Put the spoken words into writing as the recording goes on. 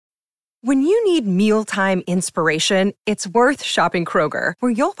When you need mealtime inspiration, it's worth shopping Kroger,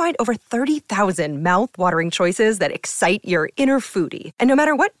 where you'll find over 30,000 mouth-watering choices that excite your inner foodie. And no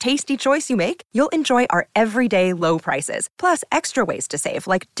matter what tasty choice you make, you'll enjoy our everyday low prices, plus extra ways to save,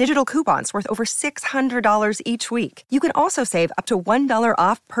 like digital coupons worth over $600 each week. You can also save up to $1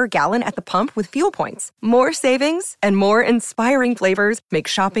 off per gallon at the pump with fuel points. More savings and more inspiring flavors make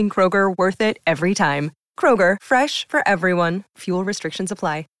shopping Kroger worth it every time. Kroger, fresh for everyone. Fuel restrictions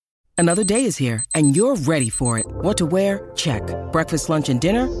apply. Another day is here, and you're ready for it. What to wear? Check. Breakfast, lunch, and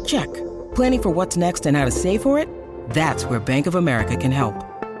dinner? Check. Planning for what's next and how to save for it? That's where Bank of America can help.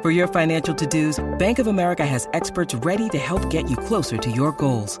 For your financial to-dos, Bank of America has experts ready to help get you closer to your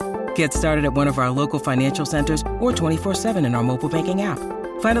goals. Get started at one of our local financial centers or 24/7 in our mobile banking app.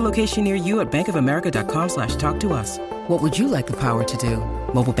 Find a location near you at bankofamerica.com/talktous. What would you like the power to do?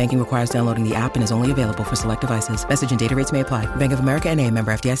 Mobile banking requires downloading the app and is only available for select devices. Message and data rates may apply. Bank of America N.A.,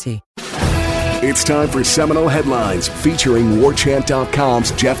 member FDIC. It's time for Seminole Headlines, featuring WarChant.com's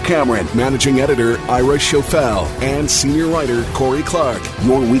Jeff Cameron, managing editor Ira Schofel, and senior writer Corey Clark.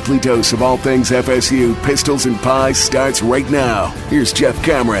 Your weekly dose of all things FSU, Pistols, and Pies starts right now. Here's Jeff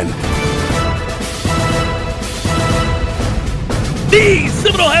Cameron. The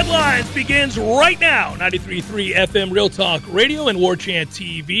Seminole Headlines begins right now. 93.3 FM Real Talk Radio and WarChant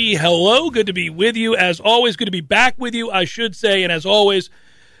TV. Hello, good to be with you. As always, good to be back with you, I should say. And as always,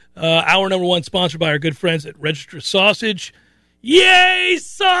 hour number one sponsored by our good friends at Register Sausage. Yay,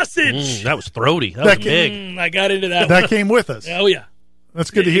 sausage! That was throaty. That was big. I got into that. That came with us. Oh, yeah.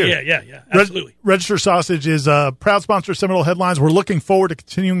 That's good to hear. Yeah, absolutely. Register Sausage is a proud sponsor of Seminole Headlines. We're looking forward to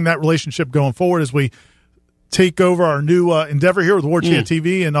continuing that relationship going forward as we take over our new endeavor here with WarChant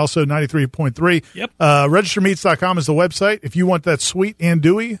TV and also 93.3. Yep. Registermeats.com is the website. If you want that sweet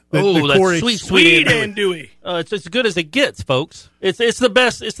andouille. That's sweet andouille. It's as good as it gets, folks. It's the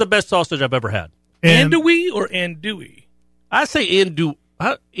best. It's the best sausage I've ever had. Andouille or andouille? I say andouille.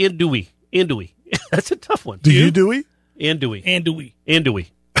 Andouille. That's a tough one. Do you douille? Andouille. Andouille. Andouille.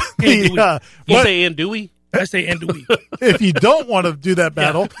 You say andouille? I say andouille. If you don't want to do that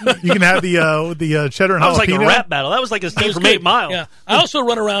battle, you can have the cheddar and jalapeno. That was like a rap battle. That was like a scene from 8 Mile. Yeah. I also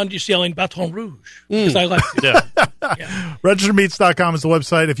run around just yelling Baton Rouge because I like to. Yeah. Registermeats.com is the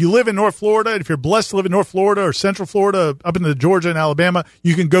website. If you live in North Florida, if you're blessed to live in North Florida or Central Florida, up into Georgia and Alabama,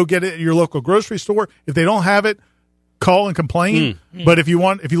 you can go get it at your local grocery store. If they don't have it, call and complain. But if you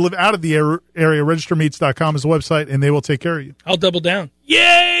live out of the area, registermeats.com is the website, and they will take care of you. I'll double down.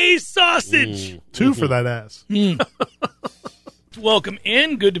 Yay, sausage! 2 for that ass. Welcome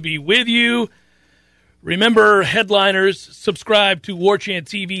in. Good to be with you. Remember, headliners, subscribe to WarChant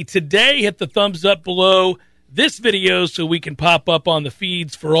TV today. Hit the thumbs up below this video so we can pop up on the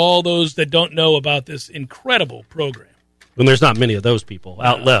feeds for all those that don't know about this incredible program. And there's not many of those people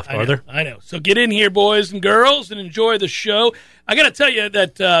out left, are there? I know. So get in here, boys and girls, and enjoy the show. I got to tell you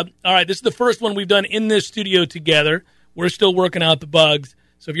that, all right, this is the first one we've done in this studio together. We're still working out the bugs.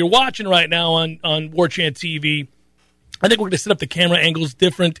 So if you're watching right now on WarChant TV, I think we're going to set up the camera angles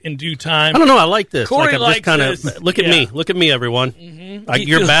different in due time. I don't know. I like this. Corey I'm just kind this. of look at me. Look at me, everyone.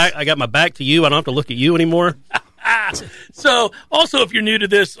 You're back. I got my back to you. I don't have to look at you anymore. So, also, if you're new to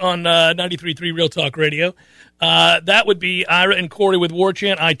this on 93.3 Real Talk Radio, that would be Ira and Corey with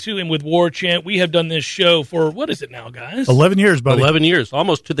WarChant. I, too, am with WarChant. We have done this show for, what is it now, guys? 11 years, buddy. 11 years.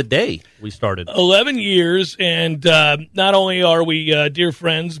 Almost to the day we started. 11 years, and not only are we dear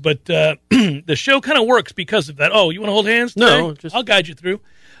friends, but the show kind of works because of that. Oh, you want to hold hands today? No. I'll guide you through.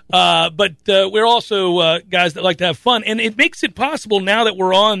 But we're also guys that like to have fun, and it makes it possible now that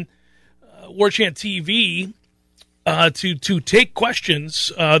we're on WarChant TV to take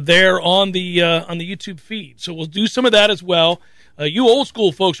questions there on the YouTube feed. So we'll do some of that as well. You old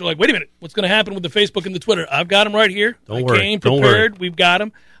school folks are like, wait a minute, what's going to happen with the Facebook and the Twitter? I've got them right here. Don't worry. Came prepared. We've got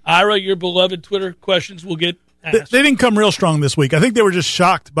them. Ira, your beloved Twitter questions will get asked. They didn't come real strong this week. I think they were just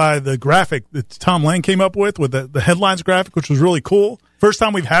shocked by the graphic that Tom Lane came up with the headlines graphic, which was really cool. First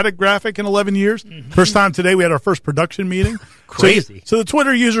time we've had a graphic in 11 years. First time today we had our first production meeting. Crazy. So the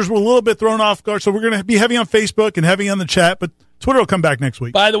Twitter users were a little bit thrown off guard. So we're going to be heavy on Facebook and heavy on the chat, but Twitter will come back next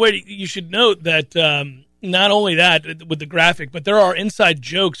week. By the way, you should note that not only that with the graphic, but there are inside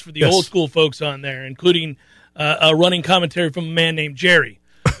jokes for the old school folks on there, including a running commentary from a man named Jerry,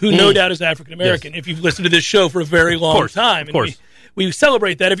 who no doubt is African American. Yes. If you've listened to this show for a very long time, of course. We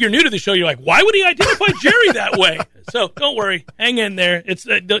celebrate that. If you're new to the show, you're like, why would he identify Jerry that way? So don't worry. Hang in there. It's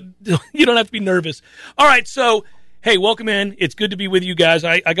you don't have to be nervous. All right. So, hey, welcome in. It's good to be with you guys.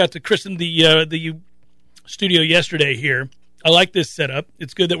 I got to christen the studio yesterday here. I like this setup.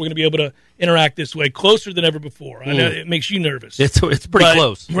 It's good that we're going to be able to interact this way, closer than ever before. I know it makes you nervous. It's pretty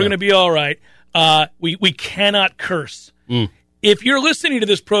close. We're going to be all right. We cannot curse. If you're listening to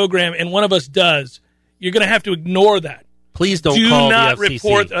this program and one of us does, you're going to have to ignore that. Please don't Do call not the FCC.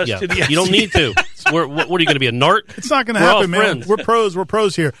 report us to the FCC. You don't need to. What are you going to be, a nart? It's not going to We're all happen, man. friends. We're pros. We're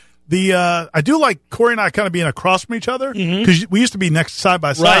pros here. I do like Corey and I kind of being across from each other because we used to be next side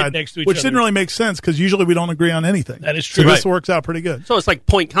by side, next to each which other. didn't really make sense because usually we don't agree on anything. That is true. So this Right. works out pretty good. So it's like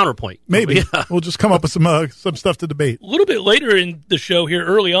point counterpoint. Maybe Yeah. we'll just come up with some stuff to debate. A little bit later in the show here,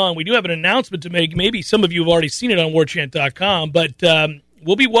 early on, we do have an announcement to make. Maybe some of you have already seen it on WarChant.com, but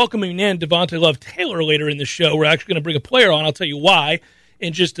we'll be welcoming in Devontae Love-Taylor later in the show. We're actually going to bring a player on. I'll tell you why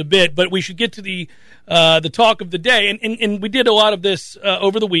in just a bit, but we should get to the talk of the day. And we did a lot of this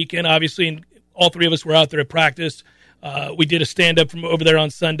over the weekend, obviously, and all three of us were out there at practice. We did a stand-up from over there on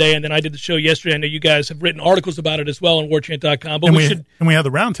Sunday, and then I did the show yesterday. I know you guys have written articles about it as well on WarChant.com. But And we had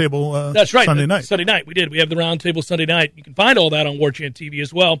the roundtable that's right, Sunday night. Sunday night, we did. We have the roundtable Sunday night. You can find all that on WarChant TV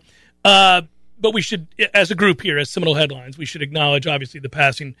as well. But we should, as a group here, as Seminole Headlines, we should acknowledge, obviously, the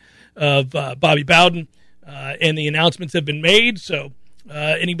passing of Bobby Bowden, and the announcements have been made. So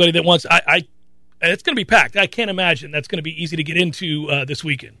anybody that wants, it's going to be packed. I can't imagine that's going to be easy to get into this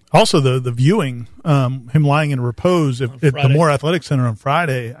weekend. Also, the viewing, him lying in repose at the Moore Athletic Center on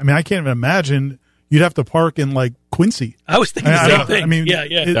Friday. I mean, I can't even imagine you'd have to park in like Quincy. I was thinking the same thing. I mean,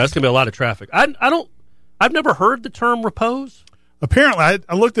 yeah. That's going to be a lot of traffic. I've never heard the term repose. Apparently,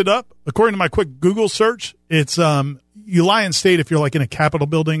 I looked it up. According to my quick Google search, it's you lie in state if you're like in a Capitol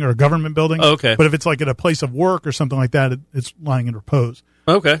building or a government building. Okay. But if it's like at a place of work or something like that, it's lying in repose.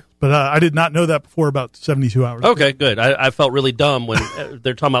 Okay. But I did not know that before about 72 hours ago. Okay, good. I felt really dumb when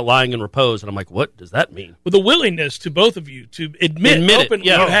they're talking about lying in repose, and I'm like, what does that mean? With a willingness to both of you to admit it, openly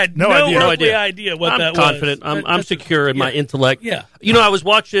yeah. you had No no idea. idea what I'm that confident. was. I'm secure in my intellect. Yeah. You know, I was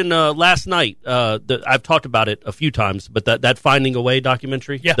watching last night. I've talked about it a few times, but that Finding a Way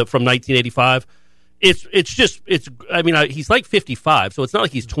documentary from 1985. I mean, he's like 55, so it's not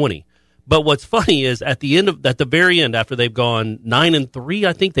like he's 20. But what's funny is at the very end, after they've gone 9-3,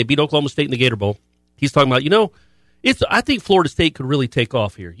 I think they beat Oklahoma State in the Gator Bowl. He's talking about, I think Florida State could really take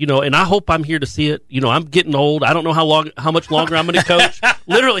off here, and I hope I'm here to see it. I'm getting old. I don't know how much longer I'm going to coach.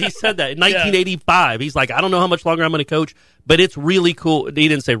 Literally, he said that in 1985. He's like, I don't know how much longer I'm going to coach, but it's really cool. He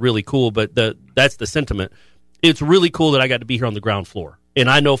didn't say really cool, but that's the sentiment. It's really cool that I got to be here on the ground floor, and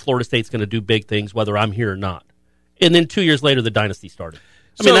I know Florida State's going to do big things whether I'm here or not. And then 2 years later, the dynasty started.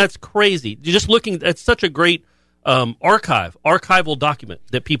 I mean, that's crazy. You're just looking. That's such a great archival document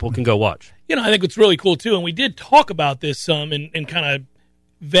that people can go watch. I think it's really cool, too. And we did talk about this some and kind of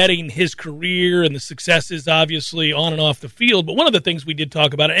vetting his career and the successes, obviously, on and off the field. But one of the things we did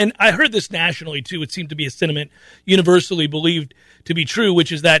talk about, and I heard this nationally, too, it seemed to be a sentiment universally believed to be true,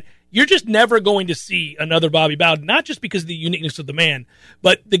 which is that you're just never going to see another Bobby Bowden, not just because of the uniqueness of the man,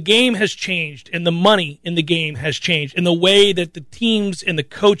 but the game has changed and the money in the game has changed and the way that the teams and the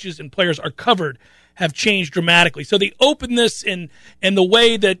coaches and players are covered have changed dramatically. So the openness and the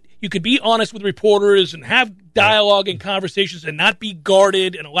way that you could be honest with reporters and have dialogue and conversations and not be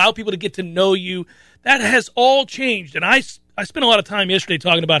guarded and allow people to get to know you, that has all changed. And I spent a lot of time yesterday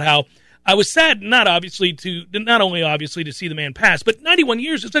talking about how I was sad, not only obviously to see the man pass, but 91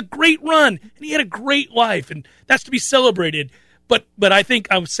 years is a great run, and he had a great life, and that's to be celebrated. But I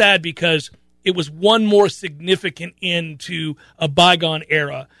think I was sad because it was one more significant end to a bygone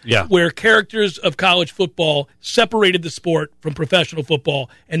era where characters of college football separated the sport from professional football,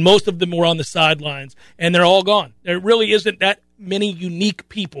 and most of them were on the sidelines, and they're all gone. There really isn't that many unique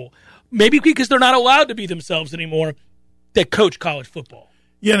people, maybe because they're not allowed to be themselves anymore, that coach college football.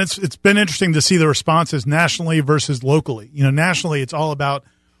 Yeah, and it's been interesting to see the responses nationally versus locally. Nationally, it's all about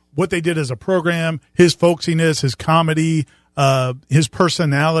what they did as a program, his folksiness, his comedy, his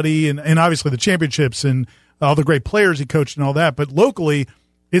personality, and obviously the championships and all the great players he coached and all that. But locally,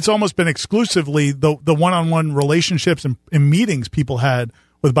 it's almost been exclusively the one-on-one relationships and meetings people had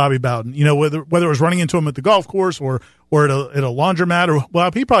with Bobby Bowden. Whether it was running into him at the golf course or at a laundromat,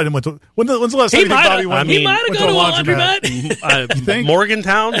 or he probably didn't went to. When's the last time you think Bobby went? He might have gone to a laundromat. You think?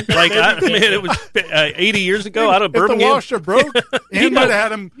 Morgantown, it was 80 years ago out of Birmingham. If the washer broke, he might have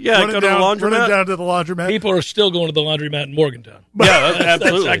had him running down to the laundromat. People are still going to the laundromat in Morgantown. Yeah,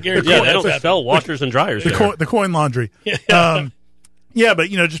 absolutely. I guarantee they don't sell washers and dryers. The coin laundry. Yeah, but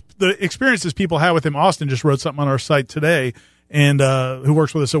just the experiences people had with him. Austin just wrote something on our site today, and who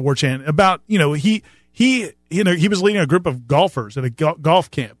works with us at WarChant about he was leading a group of golfers at a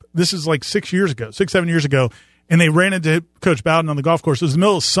golf camp. This is like 7 years ago, and they ran into Coach Bowden on the golf course. It was the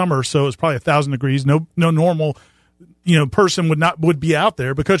middle of summer, so it was probably 1,000 degrees, no normal person would be out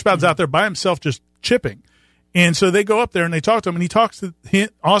there, but Coach Bowden's out there by himself just chipping. And so they go up there and they talk to him, and he talks to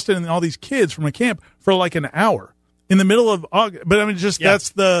Austin and all these kids from a camp for like an hour in the middle of August. But I mean,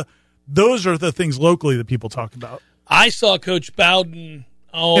 those are the things locally that people talk about. I saw Coach Bowden.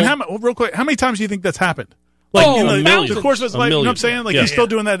 And real quick, how many times do you think that's happened? Like the course of his life, you know what I'm saying? Like he's still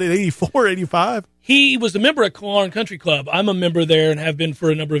doing that at 84, 85. He was a member at Killearn Country Club. I'm a member there and have been for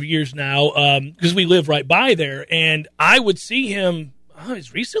a number of years now because we live right by there. And I would see him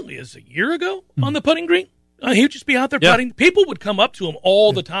as recently as a year ago on the putting green. He would just be out there putting. People would come up to him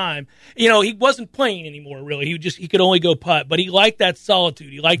all the time. He wasn't playing anymore, really. He could only go putt, but he liked that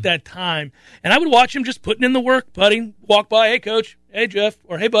solitude. He liked that time. And I would watch him just putting in the work, putting, walk by, hey, coach, hey, Jeff,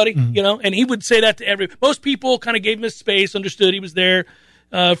 or hey, buddy, and he would say that to most people kind of gave him his space, understood he was there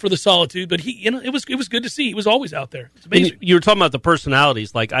for the solitude, but it was good to see. He was always out there. It's amazing. You were talking about the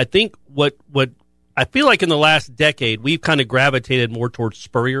personalities. Like, I think what I feel like in the last decade, we've kind of gravitated more towards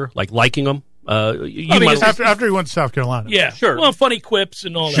Spurrier, like liking him. After he went to South Carolina, sure. Well, funny quips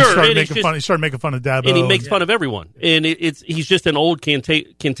and all that. Sure, he started making fun of Dabo, and he makes fun of everyone. And he's just an old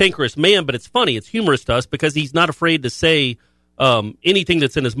cantankerous man, but it's funny, it's humorous to us because he's not afraid to say anything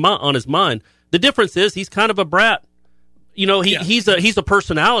that's on his mind. The difference is he's kind of a brat. He's a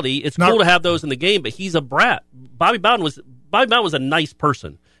personality. It's cool to have those in the game, but he's a brat. Bobby Bowden was a nice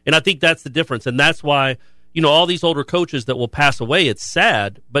person, and I think that's the difference, and that's why. All these older coaches that will pass away, it's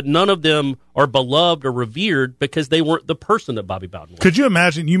sad, but none of them are beloved or revered because they weren't the person that Bobby Bowden was. Could you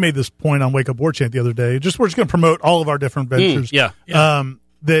imagine, you made this point on Wake Up War Chant the other day, we're just going to promote all of our different ventures.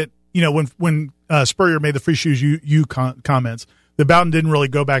 That, when Spurrier made the free shoes comments, that Bowden didn't really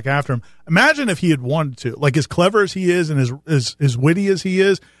go back after him. Imagine if he had wanted to. Like, as clever as he is and as witty as he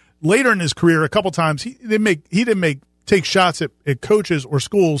is, later in his career, a couple times, he didn't take shots at coaches or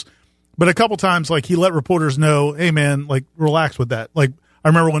schools. But a couple times, like, he let reporters know, hey, man, like, relax with that. Like, I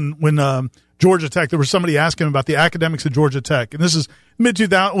remember when Georgia Tech, there was somebody asking him about the academics of Georgia Tech. And this is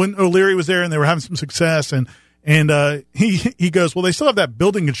mid-2000 when O'Leary was there and they were having some success. And he goes, well, they still have that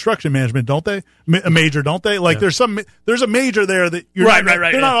building construction management, don't they? A major, don't they? Like, there's a major there that you're right.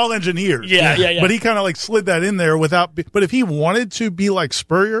 They're not all engineers. Yeah. But he kind of, like, slid that in there but if he wanted to be like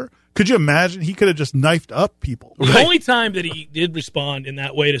Spurrier, could you imagine? He could have just knifed up people. The only time that he did respond in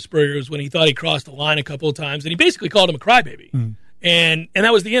that way to Spurrier was when he thought he crossed the line a couple of times, and he basically called him a crybaby. And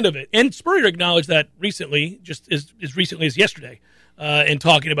that was the end of it. And Spurrier acknowledged that recently, just as recently as yesterday, in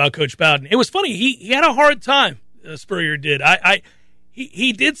talking about Coach Bowden. It was funny. He had a hard time, Spurrier did.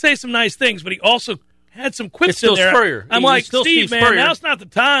 He did say some nice things, but he also had some quips in there. Spurrier. I'm like, Steve, man, Spurrier. Now's not the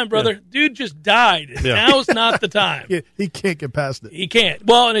time, brother. Dude just died. Now's not the time. He can't get past it. He can't.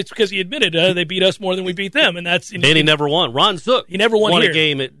 Well, and it's because he admitted they beat us more than we beat them, and that's. And he never won. Ron Zook. He never won a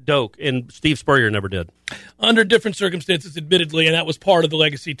game at Doak, and Steve Spurrier never did. Under different circumstances, admittedly, and that was part of the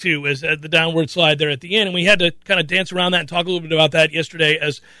legacy too, as the downward slide there at the end, and we had to kind of dance around that and talk a little bit about that yesterday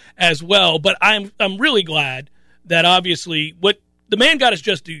as well. But I'm really glad that obviously what. The man got his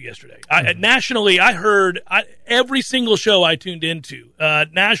just due yesterday. Nationally, I heard every single show I tuned into,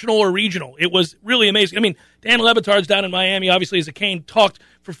 national or regional. It was really amazing. I mean, Dan Le Batard's down in Miami, obviously, as a Cane, talked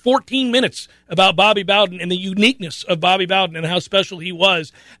for 14 minutes about Bobby Bowden and the uniqueness of Bobby Bowden and how special he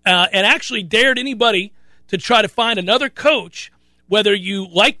was, and actually dared anybody to try to find another coach, whether you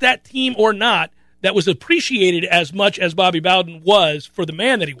like that team or not, that was appreciated as much as Bobby Bowden was for the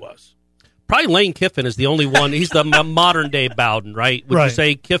man that he was. Probably Lane Kiffin is the only one. He's the modern-day Bowden, right? Would you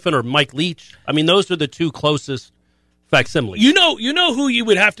say Kiffin or Mike Leach? I mean, those are the two closest facsimiles. You know who you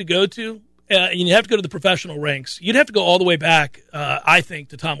would have to go to? You have to go to the professional ranks. You'd have to go all the way back, I think,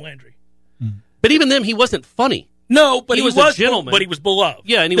 to Tom Landry. But even then, he wasn't funny. No, but he was a gentleman. But he was beloved.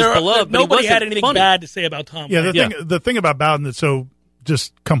 Yeah, and he was beloved. Nobody had anything bad to say about Tom Landry. The thing about Bowden that's so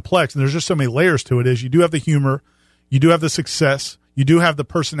just complex, and there's just so many layers to it, is you do have the humor, you do have the success, you do have the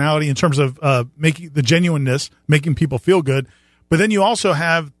personality in terms of making the genuineness, making people feel good. But then you also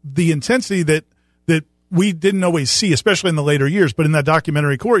have the intensity that we didn't always see, especially in the later years. But in that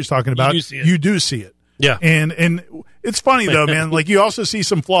documentary Corey's talking about, you do see it. Yeah. And it's funny, though, man. Like, you also see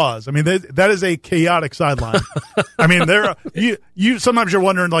some flaws. I mean, that is a chaotic sideline. I mean, you sometimes you're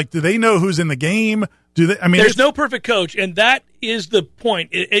wondering, like, do they know who's in the game? Do they? I mean, there's no perfect coach, and that is the point.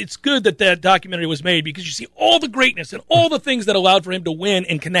 It's good that documentary was made because you see all the greatness and all the things that allowed for him to win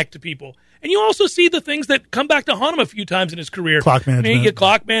and connect to people. And you also see the things that come back to haunt him a few times in his career. Clock management.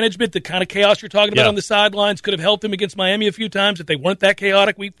 Clock management, the kind of chaos you're talking about on the sidelines could have helped him against Miami a few times if they weren't that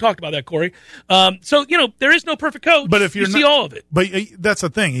chaotic. We've talked about that, Corey. So, there is no perfect coach. But if you see all of it. But that's the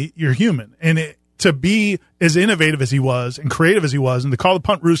thing. You're human. And to be as innovative as he was and creative as he was and to call the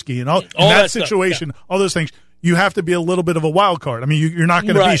punt Ruski and all in that situation, all those things, you have to be a little bit of a wild card. I mean, you're not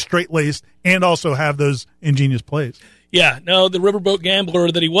going to be straight-laced and also have those ingenious plays. Yeah, no, the riverboat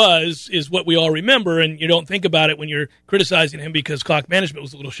gambler that he was is what we all remember, and you don't think about it when you're criticizing him because clock management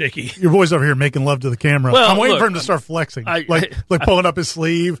was a little shaky. Your boy's over here making love to the camera. Well, I'm waiting for him to start flexing, like pulling up his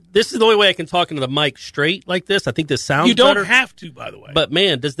sleeve. This is the only way I can talk into the mic straight like this. I think this sounds You don't better. have to, by the way. But,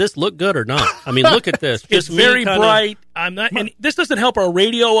 man, does this look good or not? I mean, look at this. It's very bright. I'm not, and this doesn't help our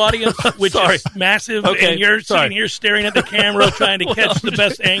radio audience, which is massive, and you're sitting here staring at the camera trying to catch the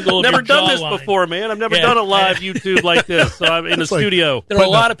best angle of Never your done this jawline. before, man. I've never done a live YouTube like this, so I'm in the studio. There are a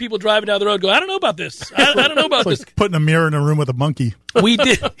lot of people driving down the road going, I don't know about this. I don't know about this. Like putting a mirror in a room with a monkey. We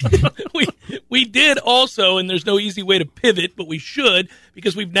did. we did also, and there's no easy way to pivot, but we should,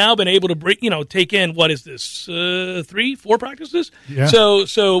 because we've now been able to take in, what is this, 3-4 practices? Yeah.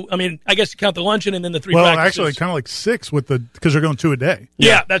 So I mean, I guess you count the luncheon and then the 3 practices. Well, actually, kind of like 6 because they're going 2 a day.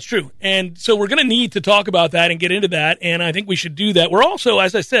 Yeah, that's true. And so we're going to need to talk about that and get into that, and I think we should do that. We're also,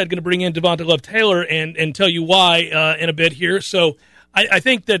 as I said, going to bring in Devonta Love-Taylor and tell you why in a bit here. So I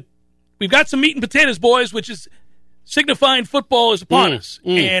think that we've got some meat and potatoes, boys, which is signifying football is upon us.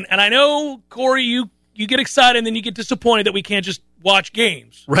 And I know, Corey, you get excited and then you get disappointed that we can't just watch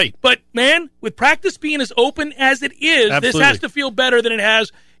games. Right. But, man, with practice being as open as it is, Absolutely. this has to feel better than it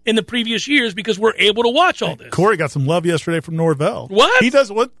has in the previous years because we're able to watch all this. Corey got some love yesterday from Norvell. What? He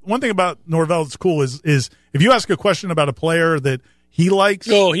does. One thing about Norvell that's cool is if you ask a question about a player that he likes,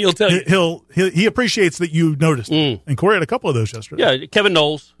 he'll tell you. He appreciates that you noticed it. And Corey had a couple of those yesterday. Yeah, Kevin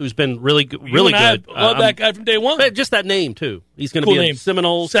Knowles, who's been really good. I love that guy from day one. Just that name, too. He's going to Cool be name. in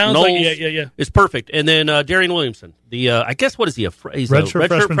Seminoles. Sounds Knowles. like, yeah. It's perfect. And then Darian Williamson. I guess, what is he? He's redshirt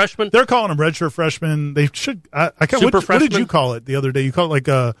a freshman? They're calling him redshirt freshman. They should. What freshman? did you call it the other day? You call it like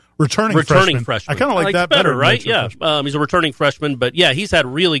a returning freshman. freshman. I kind of like that better, right? Yeah. He's a returning freshman. But, yeah, he's had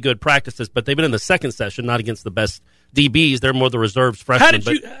really good practices. But they've been in the second session, not against the best DBs. They're more the reserves freshmen. How did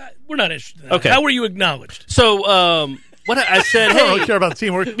you? We're not interested in that. Okay. How were you acknowledged? So, what I said, I don't care about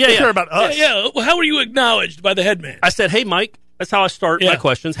teamwork. I care about us. Yeah. Well, how were you acknowledged by the head man? I said, hey, Mike. That's how I start my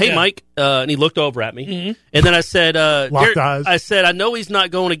questions. Hey, Mike. And he looked over at me. Mm-hmm. And then I said, locked eyes. I said, I know he's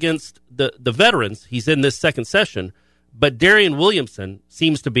not going against the veterans. He's in this second session. But Darian Williamson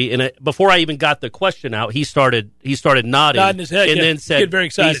seems to be in it. Before I even got the question out, he started nodding his head, and then said, very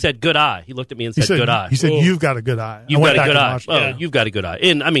excited. He said, good eye. He looked at me and said good eye. He said, you've got a good eye. You've got a good eye. Oh, you've got a good eye.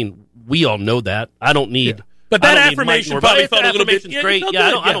 And, I mean, we all know that. I don't need... Yeah. But that affirmation probably felt a little bit... great.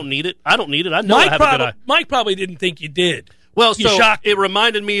 I don't need it. I don't need it. I know I have a good eye. Mike probably didn't think you did. Well, so it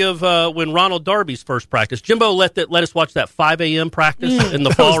reminded me of when Ronald Darby's first practice. Jimbo let us watch that 5 a.m. practice in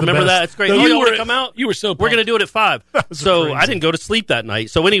the fall. Remember that? It's great. You want to come out? You were so pumped. We're going to do it at 5. So I didn't go to sleep that night.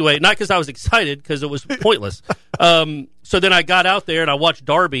 So anyway, not because I was excited, because it was pointless. So then I got out there and I watched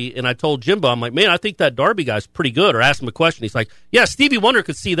Darby, and I told Jimbo, I'm like, man, I think that Darby guy's pretty good. Or asked him a question. He's like, yeah, Stevie Wonder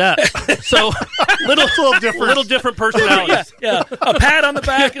could see that. So little different personalities. Yeah. A pat on the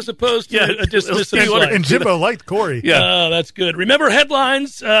back as opposed to a dislike. And Jimbo liked Corey. Yeah. That's good. Remember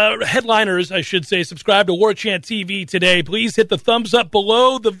headliners, I should say. Subscribe to War Chant TV today. Please hit the thumbs up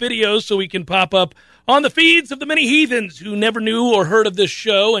below the video so we can pop up on the feeds of the many heathens who never knew or heard of this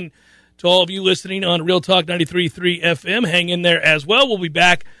show. And to all of you listening on Real Talk 93.3 FM, hang in there as well. We'll be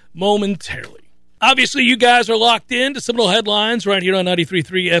back momentarily. Obviously, you guys are locked in to Seminole Headlines right here on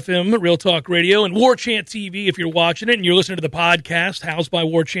 93.3 FM, Real Talk Radio, and War Chant TV if you're watching it and you're listening to the podcast, housed by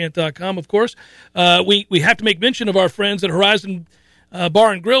warchant.com, of course. We have to make mention of our friends at Horizon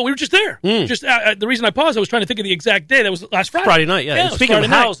Bar and Grill. We were just there. The reason I paused, I was trying to think of the exact day. That was last Friday. Friday night, yeah. Speaking of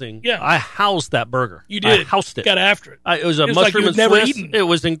housing, yeah. I housed that burger. You did. I housed it. Got after it. It was a like mushroom and never Swiss. Eaten. It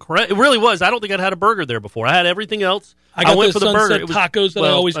was incredible. It really was. I don't think I'd had a burger there before. I had everything else. I got went those for the burger. tacos that I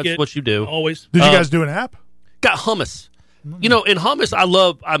always that's get. What you do. Always. Did you guys do an app? Got hummus. You know, in hummus, I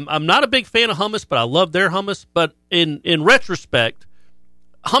love. I'm not a big fan of hummus, but I love their hummus. But in retrospect,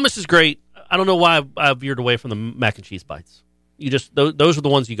 hummus is great. I don't know why I veered away from the mac and cheese bites. You just those are the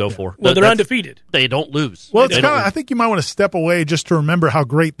ones you go for. Well, they're undefeated. They don't lose. Well, it's kind of. I think you might want to step away just to remember how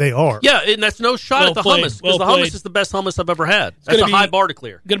great they are. Yeah, and that's no shot at the hummus because the hummus is the best hummus I've ever had. That's a high bar to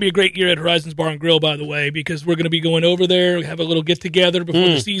clear. Going to be a great year at Horizons Bar and Grill, by the way, because we're going to be going over there, have a little get together before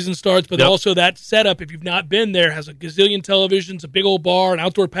the season starts. But also that setup, if you've not been there, has a gazillion televisions, a big old bar, an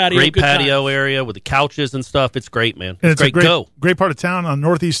outdoor patio, great patio area with the couches and stuff. It's great, man. And it's great. Great part of town on the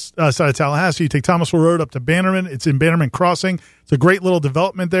northeast side of Tallahassee. You take Thomasville Road up to Bannerman. It's in Bannerman Crossing. It's a great little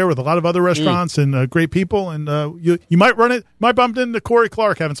development there with a lot of other restaurants and great people. And you might bump into Corey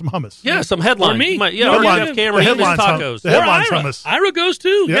Clark having some hummus. Yeah, some headlines. Or me. Jeff Cameron, the headlines tacos. The headlines Ira. hummus. Ira goes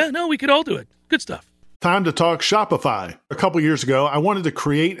too. Yep. Yeah, no, we could all do it. Good stuff. Time to talk Shopify. A couple years ago, I wanted to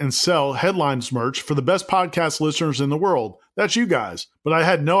create and sell headlines merch for the best podcast listeners in the world. That's you guys. But I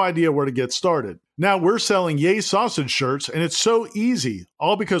had no idea where to get started. Now we're selling Yay Sausage shirts, and it's so easy,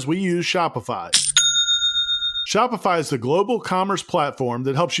 all because we use Shopify. Shopify is the global commerce platform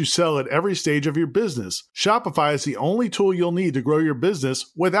that helps you sell at every stage of your business. Shopify is the only tool you'll need to grow your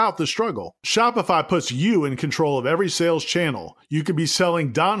business without the struggle. Shopify puts you in control of every sales channel. You could be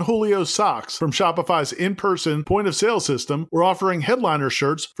selling Don Julio socks from Shopify's in-person point-of-sale system or offering headliner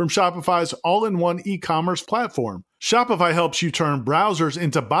shirts from Shopify's all-in-one e-commerce platform. Shopify helps you turn browsers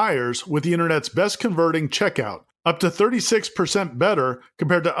into buyers with the internet's best converting checkout, up to 36% better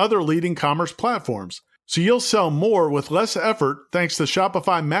compared to other leading commerce platforms. So you'll sell more with less effort thanks to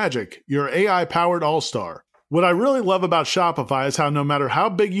Shopify Magic, your AI-powered all-star. What I really love about Shopify is how no matter how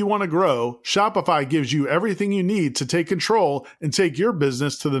big you want to grow, Shopify gives you everything you need to take control and take your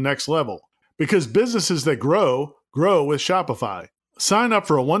business to the next level. Because businesses that grow, grow with Shopify. Sign up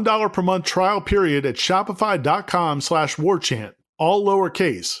for a $1 per month trial period at shopify.com/warchant, all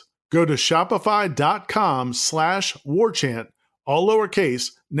lowercase. Go to shopify.com/warchant, all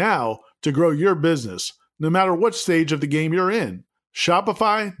lowercase, now to grow your business, no matter what stage of the game you're in.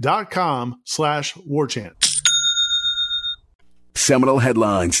 Shopify.com/warchant. Seminole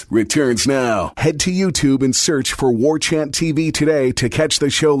Headlines returns now. Head to YouTube and search for War Chant TV today to catch the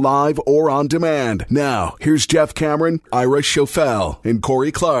show live or on demand. Now, here's Jeff Cameron, Ira Schofel, and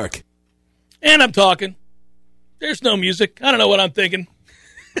Corey Clark. And I'm talking. There's no music. I don't know what I'm thinking.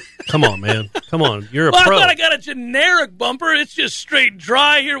 Come on, man. Come on. You're a pro. pro. I thought I got a generic bumper. It's just straight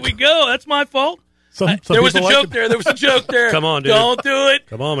dry. Here we go. That's my fault. There was a joke there. There was a joke there. Come on, dude. Don't do it.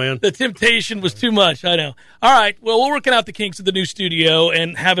 Come on, man. The temptation was too much. I know. All right. Well, we're working out the kinks of the new studio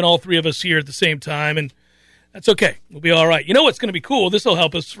and having all three of us here at the same time, and that's okay. We'll be all right. You know what's going to be cool? This will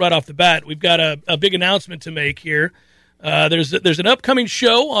help us right off the bat. We've got a big announcement to make here. There's an upcoming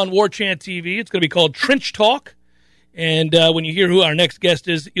show on War Chant TV. It's going to be called Trench Talk. And when you hear who our next guest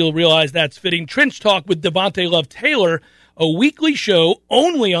is, you'll realize that's fitting. Trench Talk with Devontae Love Taylor, a weekly show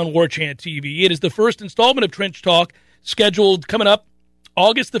only on War Chant TV. It is the first installment of Trench Talk, scheduled coming up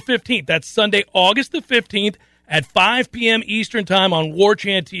August the 15th. That's Sunday, August the 15th at 5 p.m. Eastern Time on War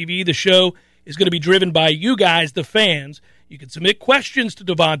Chant TV. The show is going to be driven by you guys, the fans. You can submit questions to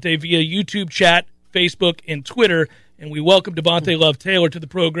Devontae via YouTube chat, Facebook, and Twitter. And we welcome Devontae Love Taylor to the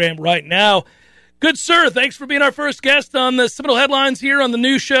program right now. Good sir, thanks for being our first guest on the Seminole Headlines here on the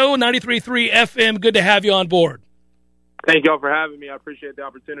new show, 93.3 FM. Good to have you on board. Thank y'all for having me. I appreciate the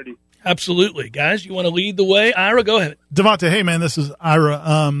opportunity. Absolutely. Guys, you want to lead the way? Ira, go ahead. Devontae, hey, man, this is Ira.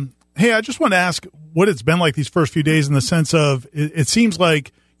 Hey, I just want to ask what it's been like these first few days in the sense of it seems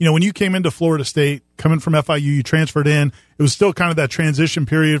like, you know, when you came into Florida State, coming from FIU, you transferred in, it was still kind of that transition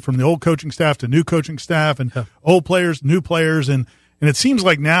period from the old coaching staff to new coaching staff and old players, new players, and it seems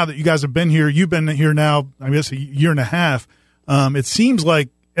like now that you guys have been here, you've been here now, I guess, a year and a half. It seems like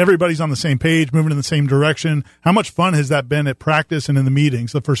everybody's on the same page, moving in the same direction. How much fun has that been at practice and in the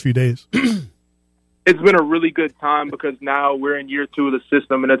meetings the first few days? It's been a really good time because now we're in year 2 of the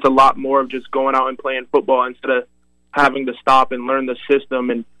system, and it's a lot more of just going out and playing football instead of having to stop and learn the system.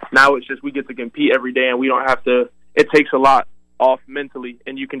 And now it's just we get to compete every day, and we don't have to – it takes a lot off mentally,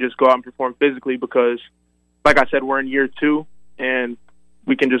 and you can just go out and perform physically because, like I said, we're in year 2. And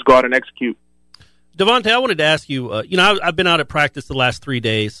we can just go out and execute. Devontae, I wanted to ask you, I've been out at practice the last 3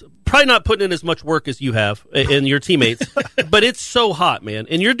 days, probably not putting in as much work as you have and your teammates, but it's so hot, man.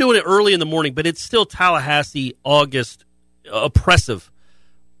 And you're doing it early in the morning, but it's still Tallahassee, August, oppressive.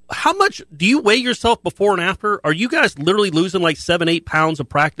 How much do you weigh yourself before and after? Are you guys literally losing like 7-8 pounds of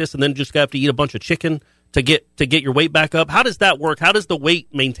practice and then just have to eat a bunch of chicken to get your weight back up? How does that work? How does the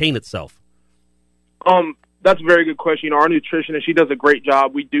weight maintain itself? That's a very good question. You know, our nutritionist, she does a great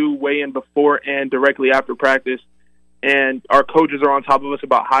job. We do weigh in before and directly after practice, and our coaches are on top of us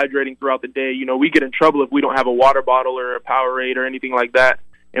about hydrating throughout the day. You know, we get in trouble if we don't have a water bottle or a Powerade or anything like that,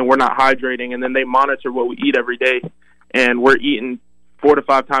 and we're not hydrating. And then they monitor what we eat every day, and we're eating 4 to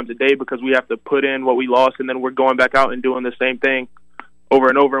 5 times a day because we have to put in what we lost, and then we're going back out and doing the same thing over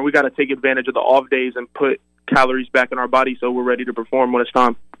and over. And we got to take advantage of the off days and put calories back in our body so we're ready to perform when it's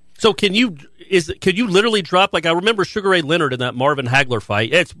time. So could you literally drop, like I remember Sugar Ray Leonard in that Marvin Hagler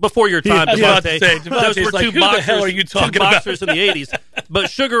fight. It's before your time, Devontae. Those were like, two who boxers, the hell are you talking two boxers in the 80s.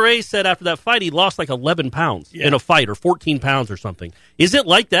 But Sugar Ray said after that fight he lost like 11 pounds in a fight, or 14 pounds or something. Is it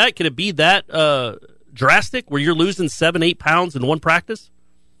like that? Could it be that drastic where you're losing 7-8 pounds in one practice?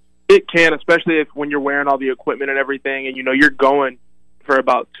 It can, especially when you're wearing all the equipment and everything, and you know you're going for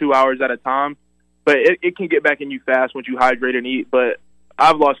about 2 hours at a time. But it can get back in you fast once you hydrate and eat. But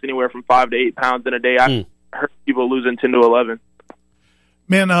I've lost anywhere from 5 to 8 pounds in a day. I've heard people losing 10 to 11.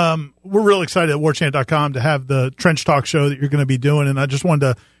 Man, we're real excited at warchant.com to have the Trench Talk show that you're going to be doing, and I just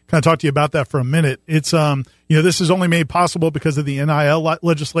wanted to kind of talk to you about that for a minute. It's this is only made possible because of the NIL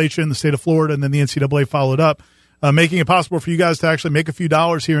legislation in the state of Florida, and then the NCAA followed up, making it possible for you guys to actually make a few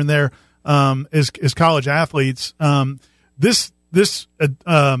dollars here and there as college athletes. This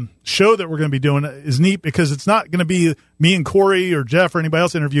show that we're going to be doing is neat because it's not going to be me and Corey or Jeff or anybody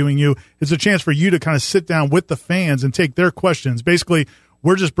else interviewing you. It's a chance for you to kind of sit down with the fans and take their questions. Basically,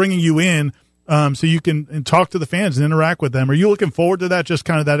 we're just bringing you in so you can talk to the fans and interact with them. Are you looking forward to that, just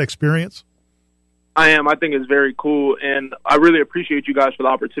kind of that experience? I am. I think it's very cool, and I really appreciate you guys for the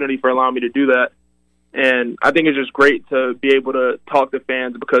opportunity for allowing me to do that. And I think it's just great to be able to talk to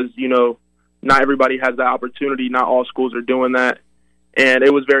fans because, not everybody has that opportunity. Not all schools are doing that. And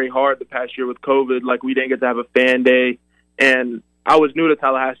it was very hard the past year with COVID. Like, we didn't get to have a fan day. And I was new to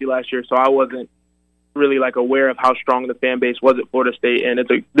Tallahassee last year, so I wasn't really aware of how strong the fan base was at Florida State, and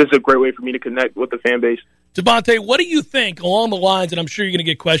this is a great way for me to connect with the fan base. Devontae, what do you think along the lines, and I'm sure you're going to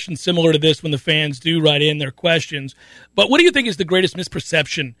get questions similar to this when the fans do write in their questions, but what do you think is the greatest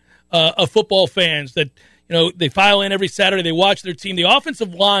misperception of football fans that, they file in every Saturday, they watch their team. The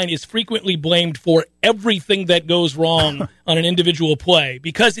offensive line is frequently blamed for everything that goes wrong on an individual play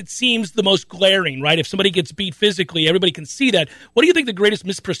because it seems the most glaring, right? If somebody gets beat physically, everybody can see that. What do you think the greatest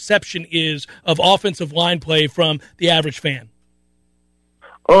misperception is of offensive line play from the average fan?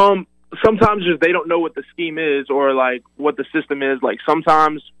 Sometimes just they don't know what the scheme is or, what the system is.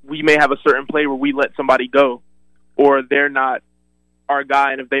 Sometimes we may have a certain play where we let somebody go or they're not our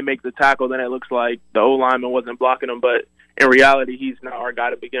guy, and if they make the tackle, then it looks like the O-lineman wasn't blocking him, but in reality, he's not our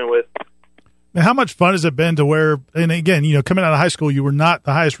guy to begin with. Now, how much fun has it been to where, and again, coming out of high school, you were not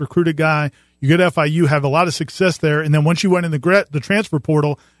the highest recruited guy. You get FIU, have a lot of success there, and then once you went in the transfer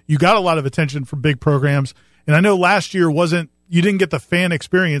portal, you got a lot of attention from big programs. And I know last year you didn't get the fan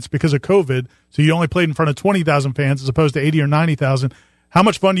experience because of COVID, so you only played in front of 20,000 fans as opposed to 80 or 90,000. How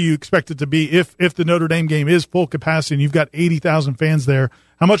much fun do you expect it to be if the Notre Dame game is full capacity and you've got 80,000 fans there?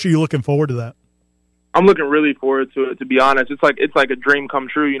 How much are you looking forward to that? I'm looking really forward to it, to be honest. It's like a dream come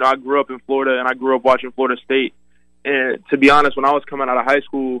true. I grew up in Florida, and I grew up watching Florida State. And to be honest, when I was coming out of high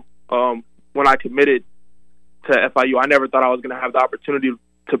school, when I committed to FIU, I never thought I was going to have the opportunity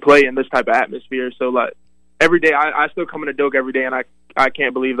to play in this type of atmosphere. So, every day, I still come into Doak every day, and I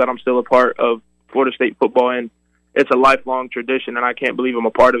can't believe that I'm still a part of Florida State football. And it's a lifelong tradition, and I can't believe I'm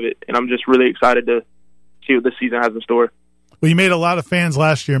a part of it. And I'm just really excited to see what this season has in store. Well, you made a lot of fans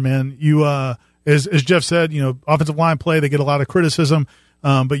last year, man. You, as Jeff said, offensive line play, they get a lot of criticism,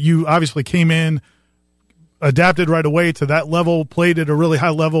 but you obviously came in, adapted right away to that level, played at a really high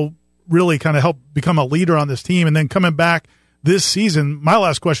level, really kind of helped become a leader on this team. And then coming back this season, my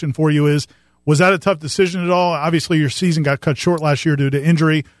last question for you is, was that a tough decision at all? Obviously, your season got cut short last year due to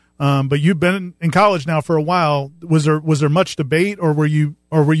injury. But you've been in college now for a while. Was there much debate, or were you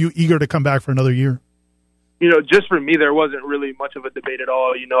eager to come back for another year? Just for me, there wasn't really much of a debate at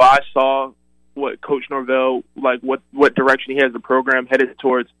all. I saw what Coach Norvell, what direction he has the program headed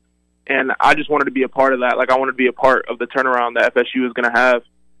towards, and I just wanted to be a part of that. I wanted to be a part of the turnaround that FSU is going to have,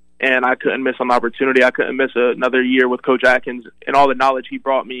 and I couldn't miss on the opportunity. I couldn't miss another year with Coach Atkins and all the knowledge he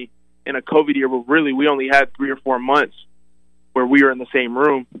brought me in a COVID year where really we only had 3 or 4 months where we were in the same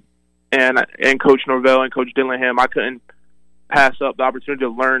room. And Coach Norvell and Coach Dillingham, I couldn't pass up the opportunity to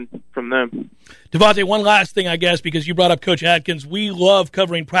learn from them. Devontae, one last thing, I guess, because you brought up Coach Atkins. We love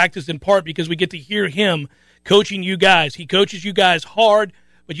covering practice in part because we get to hear him coaching you guys. He coaches you guys hard,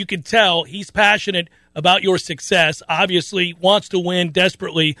 but you can tell he's passionate about your success, obviously wants to win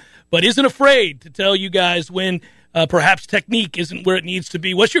desperately, but isn't afraid to tell you guys when perhaps technique isn't where it needs to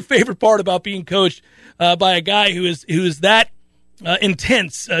be. What's your favorite part about being coached by a guy who is that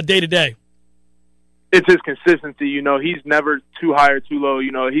intense day to day? It's his consistency. He's never too high or too low.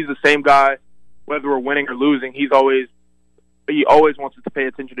 He's the same guy, whether we're winning or losing. He always wants us to pay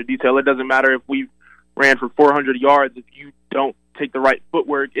attention to detail. It doesn't matter if we ran for 400 yards. If you don't take the right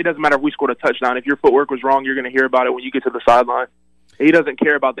footwork, it doesn't matter if we scored a touchdown. If your footwork was wrong, you're going to hear about it when you get to the sideline. He doesn't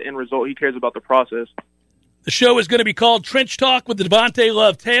care about the end result. He cares about the process. The show is going to be called Trench Talk with Devontae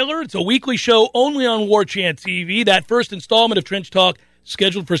Love Taylor. It's a weekly show only on War Chant TV. That first installment of Trench Talk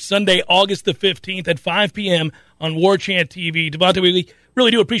scheduled for Sunday, August the 15th at 5 p.m. on War Chant TV. Devontae, we really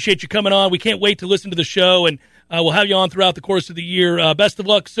do appreciate you coming on. We can't wait to listen to the show, and we'll have you on throughout the course of the year. Best of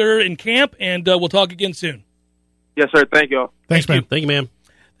luck, sir, in camp, and we'll talk again soon. Yes, sir. Thank you. Thanks, man. Thank you, man.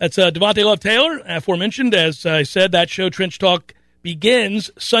 That's Devontae Love Taylor, aforementioned. As I said, that show, Trench Talk,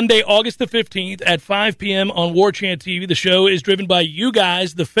 begins Sunday, August the 15th at 5 p.m. on War Chant TV. The show is driven by you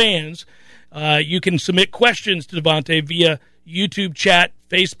guys, the fans. You can submit questions to Devontae via YouTube chat,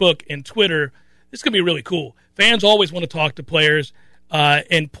 Facebook, and Twitter. This is going to be really cool. Fans always want to talk to players,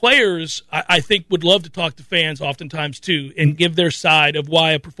 and players, I think, would love to talk to fans oftentimes too and give their side of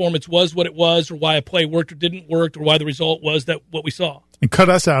why a performance was what it was, or why a play worked or didn't work, or why the result was that what we saw. And cut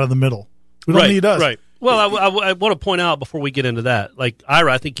us out of the middle. We don't need us. Right. Well, I want to point out before we get into that, like,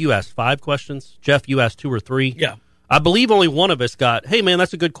 Ira, I think you asked 5 questions. Jeff, you asked 2 or 3. Yeah. I believe only one of us got, hey, man,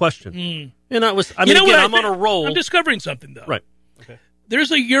 that's a good question. And that was, I'm on a roll. I'm discovering something, though. Right. Okay.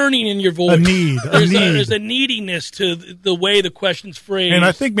 There's a yearning in your voice. A need. There's a neediness to the way the question's phrased. And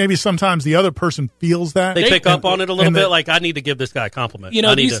I think maybe sometimes the other person feels that. They pick up on it a little bit, like, I need to give this guy a compliment. You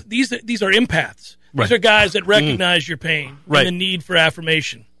know, these are empaths. Right. These are guys that recognize your pain and the need for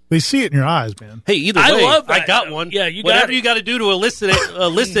affirmation. They see it in your eyes, man. Hey, either way, I love that. I got one. Yeah, you got whatever it. you got to do to elicit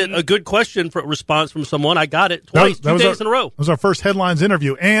a good question for response from someone. I got it twice, 2 days in a row. That was our first headlines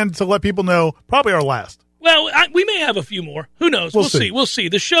interview, and to let people know, probably our last. Well, we may have a few more. Who knows? We'll see. We'll see.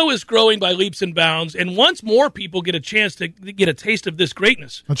 The show is growing by leaps and bounds, and once more people get a chance to get a taste of this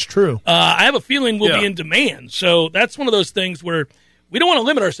greatness, that's true. I have a feeling we'll be in demand. So that's one of those things where we don't want to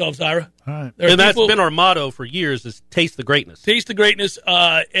limit ourselves, Ira. All right. And that's been our motto for years: is taste the greatness. Taste the greatness.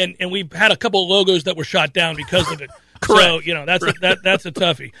 And we've had a couple of logos that were shot down because of it. Correct. So, that's a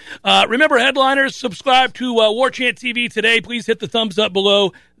toughie. Remember, headliners, subscribe to War Chant TV today. Please hit the thumbs up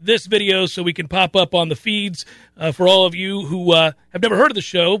below this video so we can pop up on the feeds. For all of you who have never heard of the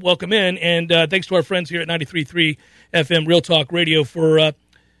show, welcome in. And thanks to our friends here at 93.3 FM Real Talk Radio for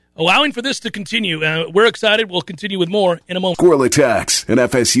allowing for this to continue. We're excited. We'll continue with more in a moment. Squirrel Attacks and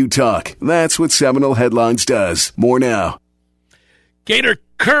FSU Talk. That's what Seminole Headlines does. More now. Gator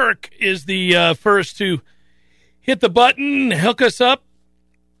Kirk is the first to hit the button, hook us up.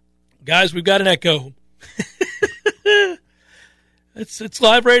 Guys, we've got an echo. It's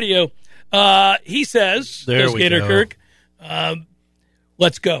live radio. He says, Gator Kirk,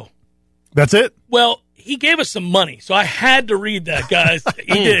 let's go. That's it? Well, he gave us some money, so I had to read that, guys.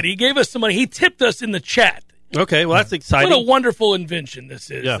 He did. He gave us some money. He tipped us in the chat. Okay, well, that's exciting. What a wonderful invention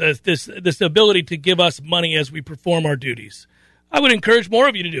this is, this ability to give us money as we perform our duties. I would encourage more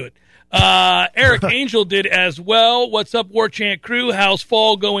of you to do it. Eric Angel did as well. What's up, War Chant crew? How's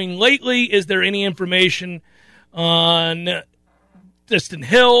fall going lately? Is there any information on Destin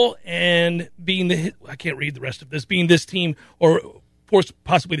Hill and being I can't read the rest of this, being this team or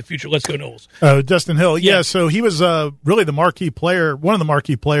possibly the future? Let's go Knowles. Destin Hill. Yeah, so he was really the marquee player, one of the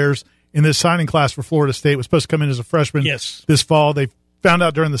marquee players in this signing class for Florida State. Was supposed to come in as a freshman this fall. They found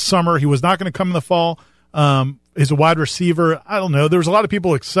out during the summer he was not going to come in the fall. He's a wide receiver. I don't know. There was a lot of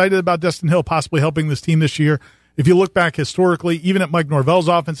people excited about Destin Hill possibly helping this team this year. If you look back historically, even at Mike Norvell's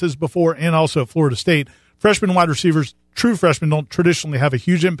offenses before and also at Florida State, freshman wide receivers, true freshmen, don't traditionally have a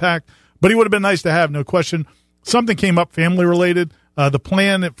huge impact, but he would have been nice to have, no question. Something came up family-related. The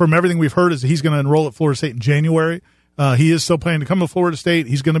plan, from everything we've heard, is that he's going to enroll at Florida State in January. He is still planning to come to Florida State.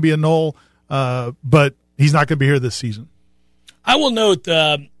 He's going to be a Knoll, but he's not going to be here this season. I will note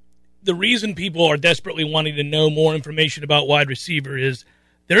the reason people are desperately wanting to know more information about wide receiver is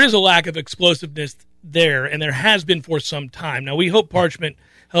there is a lack of explosiveness there, and there has been for some time. Now, we hope Parchment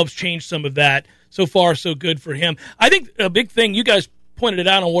helps change some of that. So far, so good for him. I think a big thing, you guys pointed it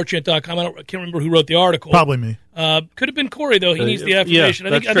out on warchant.com. I can't remember who wrote the article. Probably me. Could have been Corey, though. He needs the affirmation.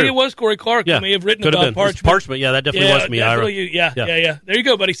 I think it was Corey Clark who may have written about Parchment. Parchment, that definitely was me, Ira. Yeah. There you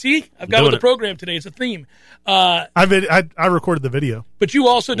go, buddy. See? I've got with the program today. It's a theme. I recorded the video. But you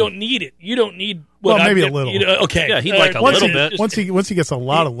also don't need it. You don't need... maybe a little. Okay. Yeah, he'd like a little bit. Once he gets a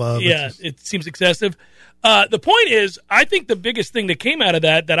lot of love. Yeah, it seems excessive. The point is, I think the biggest thing that came out of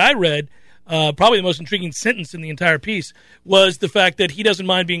that I read, probably the most intriguing sentence in the entire piece, was the fact that he doesn't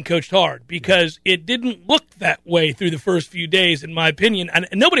mind being coached hard, because it didn't look that way through the first few days, in my opinion. And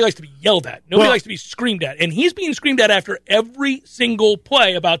nobody likes to be yelled at. Nobody likes to be screamed at. And he's being screamed at after every single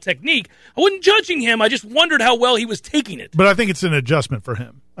play about technique. I wasn't judging him. I just wondered how well he was taking it. But I think it's an adjustment for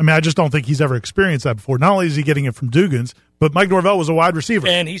him. I mean, I just don't think he's ever experienced that before. Not only is he getting it from Dugans, but Mike Norvell was a wide receiver.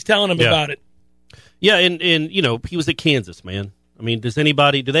 And he's telling him about it. Yeah, and he was at Kansas, man. I mean,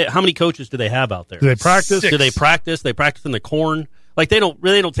 how many coaches do they have out there? Do they practice? 6. Do they practice? They practice in the corn. Like, they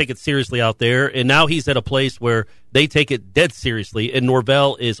don't take it seriously out there. And now he's at a place where they take it dead seriously, and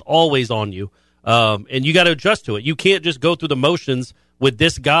Norvell is always on you. And you got to adjust to it. You can't just go through the motions with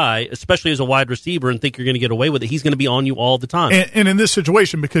this guy, especially as a wide receiver, and think you're going to get away with it. He's going to be on you all the time. And in this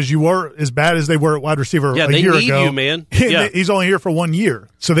situation, because you were as bad as they were at wide receiver a year ago. Yeah, they need you, man. Yeah. He's only here for 1 year,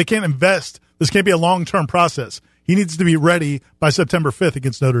 so they can't invest. This can't be a long-term process. he needs to be ready by September 5th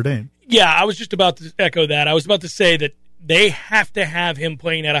against Notre Dame. Yeah, I was just about to echo that. I was about to say that they have to have him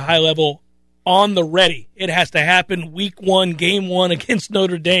playing at a high level on the ready. It has to happen week 1, game 1 against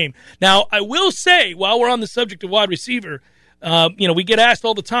Notre Dame. Now, I will say, while we're on the subject of wide receiver, we get asked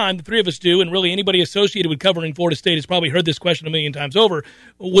all the time, the three of us do, and really anybody associated with covering Florida State has probably heard this question a million times over.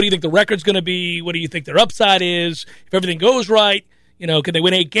 What do you think the record's going to be? What do you think their upside is? If everything goes right, can they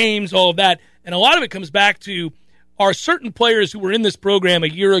win 8 games? All of that. And a lot of it comes back to, are certain players who were in this program a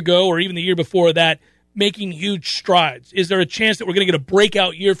year ago or even the year before that making huge strides? Is there a chance that we're going to get a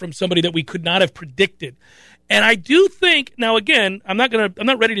breakout year from somebody that we could not have predicted? And I do think, now again, I'm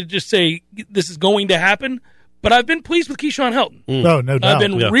not ready to just say this is going to happen, but I've been pleased with Keyshawn Helton. No doubt. I've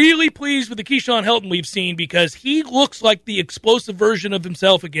been really pleased with the Keyshawn Helton we've seen, because he looks like the explosive version of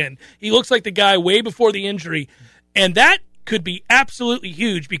himself again. He looks like the guy way before the injury, and that could be absolutely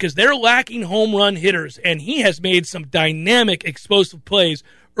huge because they're lacking home run hitters, and he has made some dynamic, explosive plays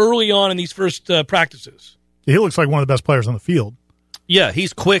early on in these first practices. He looks like one of the best players on the field. Yeah,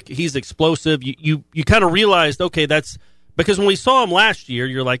 he's quick. He's explosive. You kind of realized, okay, that's because when we saw him last year,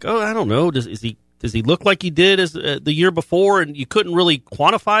 you're like, oh, I don't know, does he look like he did as the year before? And you couldn't really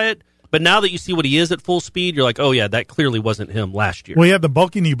quantify it. But now that you see what he is at full speed, you're like, oh yeah, that clearly wasn't him last year. Well, he had the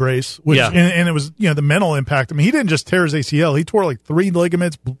bulky knee brace, and it was the mental impact. I mean, he didn't just tear his ACL; he tore like 3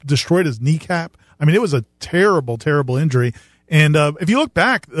 ligaments, destroyed his kneecap. I mean, it was a terrible, terrible injury. And if you look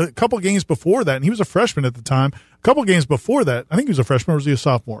back, a couple of games before that, and he was a freshman at the time, a couple of games before that, I think he was a freshman, or was he a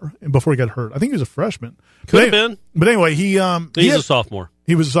sophomore before he got hurt? I think he was a freshman. Could have been. But anyway, he's a sophomore.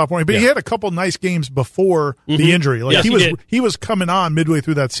 He was a sophomore, but he had a couple nice games before the injury. Like yes, he was coming on midway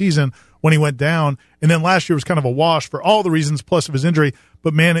through that season when he went down, and then last year was kind of a wash for all the reasons plus of his injury.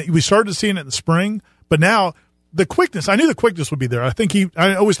 But man, we started seeing it in the spring, but now the quickness, I knew the quickness would be there.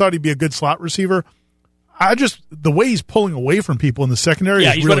 I always thought he'd be a good slot receiver. The way he's pulling away from people in the secondary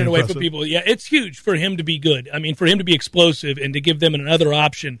is he's really running impressive. away from people. Yeah, it's huge for him to be good. I mean, for him to be explosive and to give them another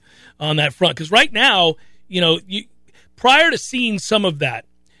option on that front. Because right now, prior to seeing some of that,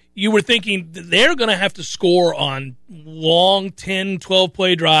 you were thinking they're going to have to score on long 10,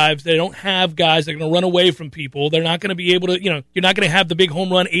 12-play drives. They don't have guys that are going to run away from people. They're not going to be able to, you're not going to have the big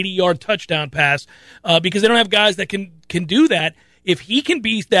home run 80-yard touchdown pass because they don't have guys that can do that. If he can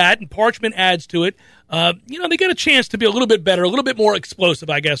beat that and Parchment adds to it, they got a chance to be a little bit better, a little bit more explosive,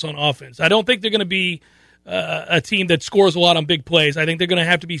 I guess, on offense. I don't think they're going to be a team that scores a lot on big plays. I think they're going to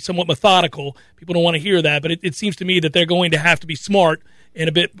have to be somewhat methodical. People don't want to hear that, but it seems to me that they're going to have to be smart and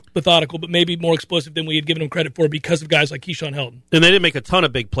a bit methodical, but maybe more explosive than we had given them credit for because of guys like Keyshawn Helton. And they didn't make a ton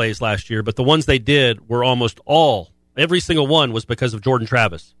of big plays last year, but the ones they did were every single one was because of Jordan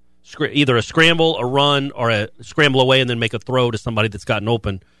Travis. Either a scramble, a run, or a scramble away and then make a throw to somebody that's gotten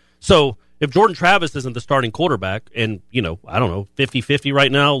open. So if Jordan Travis isn't the starting quarterback, and, I don't know, 50-50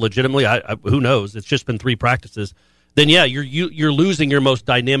 right now, legitimately, who knows? It's just been 3 practices. Then, yeah, you're losing your most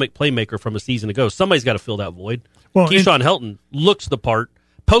dynamic playmaker from a season ago. Somebody's got to fill that void. Well, Keyshawn Helton looks the part.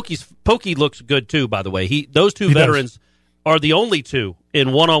 Pokey looks good, too, by the way. Those two veterans are the only two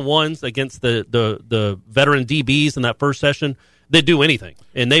in one-on-ones against the veteran DBs in that first session. They do anything,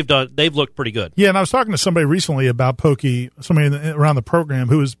 and they've looked pretty good. Yeah, and I was talking to somebody recently about Pokey, somebody around the program,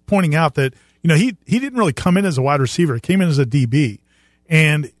 who was pointing out that he didn't really come in as a wide receiver; he came in as a DB,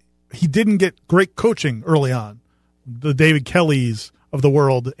 and he didn't get great coaching early on. The David Kellys of the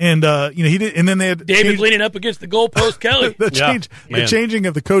world, and he did, and then they had David leaning up against the goalpost, Kelly. the changing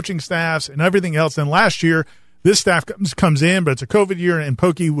of the coaching staffs and everything else. And last year, this staff comes in, but it's a COVID year, and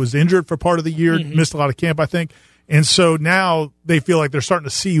Pokey was injured for part of the year, missed a lot of camp, I think. And so now they feel like they're starting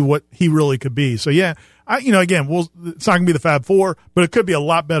to see what he really could be. So, yeah, again, it's not going to be the Fab Four, but it could be a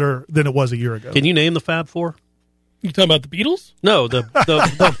lot better than it was a year ago. Can you name the Fab Four? You talking about the Beatles? No, the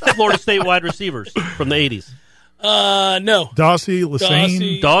Florida State wide receivers from the 80s. No. Dawsey,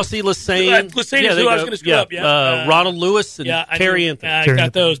 Lassane. Lassane. Lassane is who I was going to screw up. Yeah. Ronald Lewis and Terry Anthony. I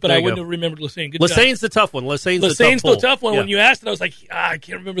got those, but I wouldn't have remembered Lassane. Good Lassane's job. the tough one. Lassane's the tough one. Yeah. When you asked it, I was like, I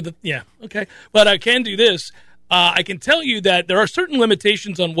can't remember the. Yeah, okay. But I can do this. I can tell you that there are certain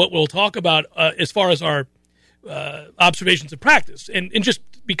limitations on what we'll talk about as far as our observations of practice, and just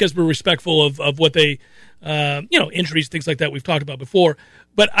because we're respectful of what they, injuries, things like that we've talked about before.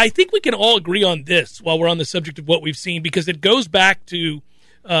 But I think we can all agree on this while we're on the subject of what we've seen, because it goes back to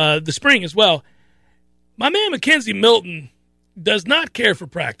the spring as well. My man Mackenzie Milton does not care for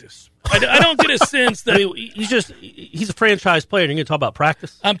practice. I don't get a sense that he's a franchise player. You're going to talk about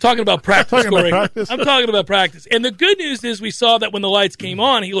practice? I'm talking about practice. I'm talking about practice. And the good news is we saw that when the lights came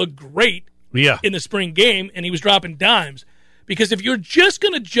on, he looked great in the spring game, and he was dropping dimes. Because if you're just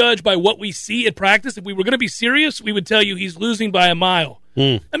going to judge by what we see at practice, if we were going to be serious, we would tell you he's losing by a mile.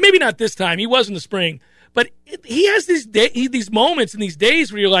 And maybe not this time. He was in the spring. But he has these moments and these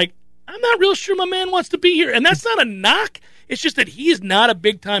days where you're like, I'm not real sure my man wants to be here. And that's not a knock. It's just that he is not a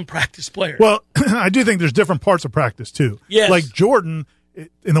big-time practice player. Well, I do think there's different parts of practice, too. Yes. Like Jordan,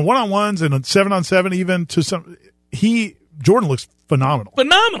 in the one-on-ones and 7-on-7 even, Jordan looks phenomenal.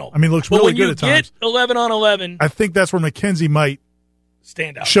 Phenomenal. I mean, looks really good at times. When you get 11 on 11, I think that's where McKenzie might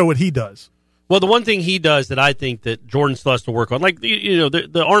stand out. Show what he does. Well, the one thing he does that I think that Jordan still has to work on, like,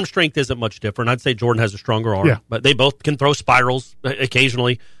 the arm strength isn't much different. I'd say Jordan has a stronger arm, but they both can throw spirals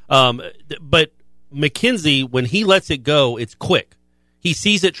occasionally. But McKenzie, when he lets it go, it's quick. He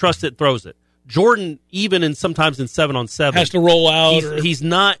sees it, trusts it, throws it. Jordan, even sometimes in 7-on-7, has to roll out. He's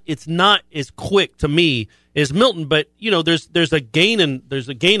not. It's not as quick to me as Milton. But there's a gain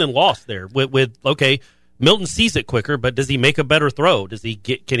and loss there. With okay, Milton sees it quicker, but does he make a better throw?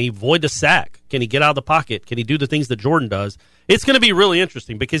 Can he avoid the sack? Can he get out of the pocket? Can he do the things that Jordan does? It's going to be really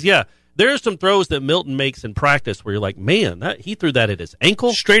interesting because there are some throws that Milton makes in practice where you're like, man, he threw that at his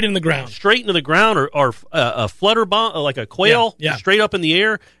ankle. Straight in the ground. Straight into the ground or a flutter bomb, like a quail, straight up in the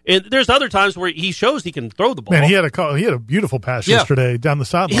air. And there's other times where he shows he can throw the ball. Man, he had a beautiful pass yesterday down the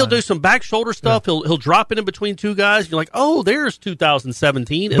sideline. He'll do some back shoulder stuff. Yeah. He'll drop it in between two guys. You're like, oh, there's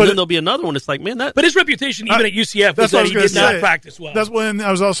 2017. And then there'll be another one. It's like, man, that. But his reputation, even at UCF, was that he did not practice well. That's when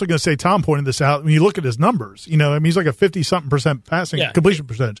I was also going to say, Tom pointed this out. When you look at his numbers, he's like a 50-something% passing completion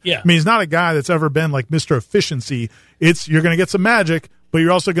percentage. Yeah. I mean, he's not a guy that's ever been like Mr. Efficiency. You're going to get some magic, but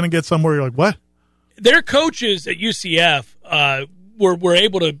you're also going to get somewhere you're like, what? Their coaches at UCF were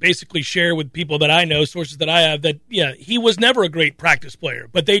able to basically share with people that I know, sources that I have, that, he was never a great practice player,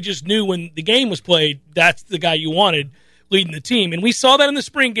 but they just knew when the game was played, that's the guy you wanted leading the team. And we saw that in the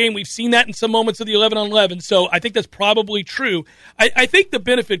spring game. We've seen that in some moments of the 11-on-11, so I think that's probably true. I think the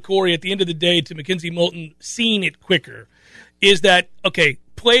benefit, Corey, at the end of the day to McKenzie Milton seeing it quicker is that, okay,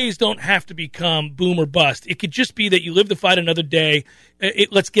 plays don't have to become boom or bust. It could just be that you live to fight another day.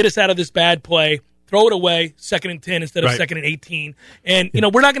 Let's get us out of this bad play. Throw it away, 2nd and 10 instead of 2nd and 18. And,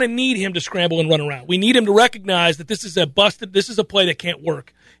 we're not going to need him to scramble and run around. We need him to recognize that this is a play that can't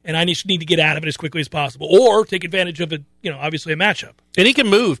work, and I need to get out of it as quickly as possible or take advantage of it, obviously a matchup. And he can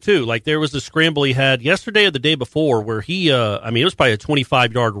move, too. Like, there was a scramble he had yesterday or the day before where he, it was probably a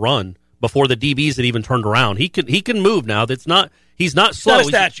 25-yard run before the DBs had even turned around. He can move now. He's not slow. Not a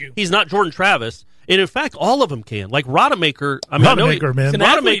statue. He's not Jordan Travis. And, in fact, all of them can. Like Rodemaker.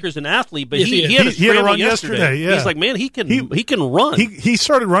 Rodemaker's an athlete, but he had a scramble yesterday. Yeah. He's like, man, he can run. He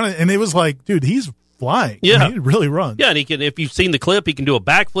started running, and it was like, dude, he's flying. Yeah. He really runs. Yeah, and he can. If you've seen the clip, he can do a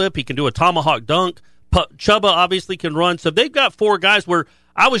backflip. He can do a tomahawk dunk. Chubba obviously can run. So they've got 4 guys where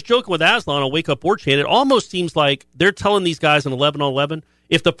I was joking with Aslan on Wake Up War Chant. It almost seems like they're telling these guys in 11-on-11,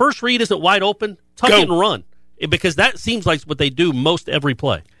 if the first read isn't wide open, tuck it and run. Because that seems like what they do most every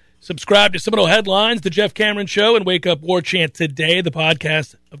play. Subscribe to Seminole Headlines, The Jeff Cameron Show, and Wake Up War Chant today. The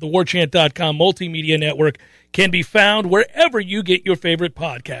podcast of the WarChant.com multimedia network can be found wherever you get your favorite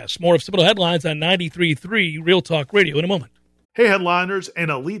podcasts. More of Seminole Headlines on 93.3 Real Talk Radio in a moment. Hey, headliners and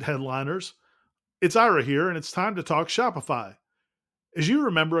elite headliners. It's Ira here, and it's time to talk Shopify. As you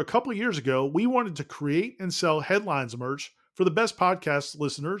remember, a couple of years ago, we wanted to create and sell headlines merch for the best podcast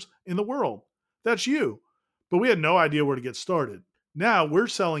listeners in the world. That's you. But we had no idea where to get started. Now we're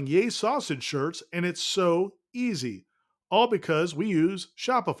selling Yay Sausage shirts, and it's so easy. All because we use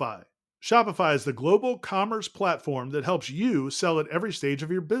Shopify. Shopify is the global commerce platform that helps you sell at every stage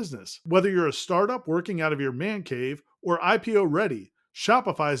of your business. Whether you're a startup working out of your man cave or IPO ready,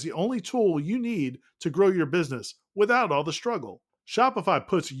 Shopify is the only tool you need to grow your business without all the struggle. Shopify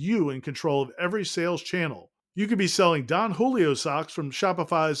puts you in control of every sales channel. You could be selling Don Julio socks from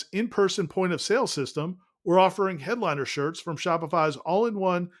Shopify's in-person point of sale system, or offering headliner shirts from Shopify's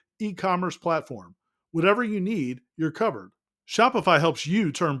all-in-one e-commerce platform. Whatever you need, you're covered. Shopify helps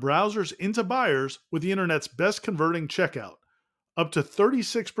you turn browsers into buyers with the internet's best converting checkout, up to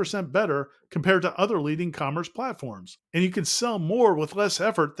 36% better compared to other leading commerce platforms. And you can sell more with less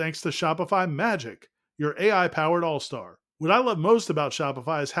effort thanks to Shopify Magic, your AI-powered all-star. What I love most about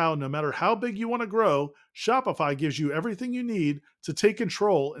Shopify is how, no matter how big you want to grow, Shopify gives you everything you need to take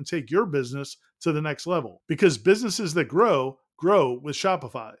control and take your business to the next level. Because businesses that grow, grow with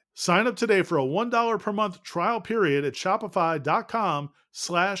Shopify. Sign up today for a $1 per month trial period at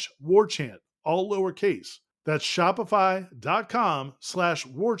shopify.com/warchant, all lowercase. That's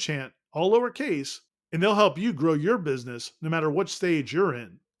shopify.com/warchant, all lowercase, and they'll help you grow your business no matter what stage you're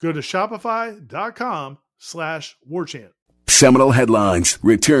in. Go to shopify.com/warchant. Seminole Headlines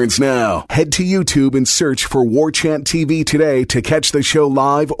returns now. Head to YouTube and search for War Chant TV today to catch the show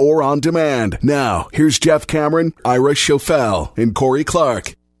live or on demand. Now, here's Jeff Cameron, Ira Schofel, and Corey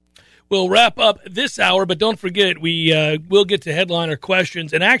Clark. We'll wrap up this hour, but don't forget, we will get to headliner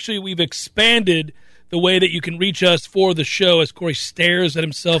questions. And actually, we've expanded the way that you can reach us for the show as Corey stares at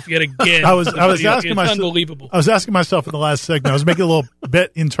himself yet again. I was asking myself. Unbelievable. I was asking myself in the last segment. I was making a little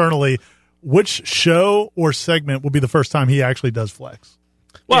bet internally. Which show or segment will be the first time he actually does flex?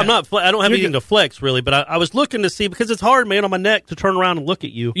 Well, I don't have anything to flex, really, but I was looking to see, because it's hard, man, on my neck to turn around and look at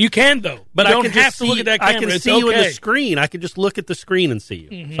you. You can, though. But you I don't can have just to look at that camera. I can it's see you in okay. the screen. I can just look at the screen and see you.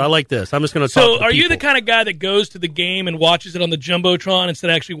 Mm-hmm. So I like this. I'm just going to talk to So are you people. the kind of guy that goes to the game and watches it on the Jumbotron instead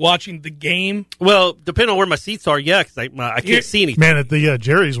of actually watching the game? Well, depending on where my seats are, yeah, because I can't see anything. Man, at the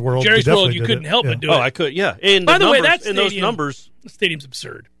Jerry's World, you couldn't help but do it. Oh, I could, yeah. And by the way, those numbers. The stadium's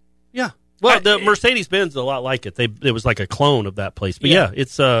absurd. Yeah. Well, the Mercedes-Benz is a lot like it. It was like a clone of that place. But yeah,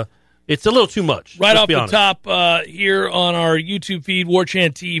 it's a little too much. Right off the top here on our YouTube feed, War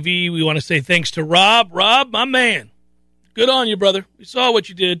Chant TV, we want to say thanks to Rob. Rob, my man, good on you, brother. We saw what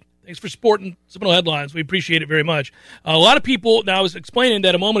you did. Thanks for supporting Seminole Headlines. We appreciate it very much. A lot of people, now I was explaining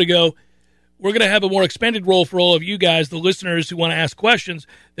that a moment ago, we're going to have a more expanded role for all of you guys, the listeners who want to ask questions.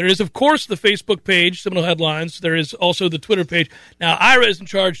 There is, of course, the Facebook page, Seminole Headlines. There is also the Twitter page. Now, Ira is in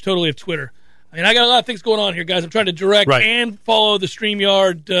charge totally of Twitter. I mean, I got a lot of things going on here, guys. I'm trying to direct and follow the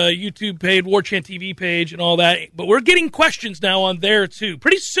StreamYard YouTube page, War Chant TV page, and all that. But we're getting questions now on there, too.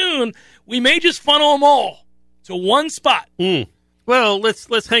 Pretty soon, we may just funnel them all to one spot. Well,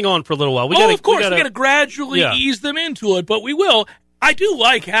 let's hang on for a little while. Of course, we got to gradually ease them into it, but we will. I do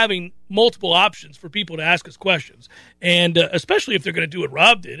like having multiple options for people to ask us questions, and especially if they're going to do what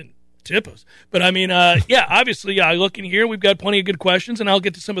Rob did and tip us. But, I mean, obviously, I look in here. We've got plenty of good questions, and I'll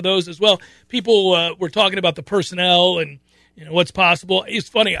get to some of those as well. People were talking about the personnel and what's possible. It's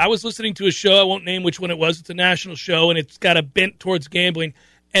funny. I was listening to a show. I won't name which one it was. It's a national show, and it's got a bent towards gambling.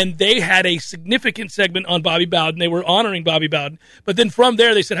 And they had a significant segment on Bobby Bowden. They were honoring Bobby Bowden. But then from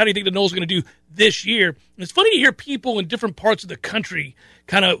there, they said, how do you think the Noles are going to do this year? And it's funny to hear people in different parts of the country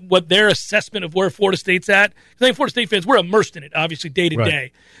kind of what their assessment of where Florida State's at. Because I think Florida State fans, we're immersed in it, obviously, day to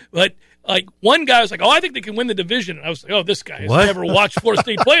day. But like one guy was like, I think they can win the division. And I was like, this guy has never watched Florida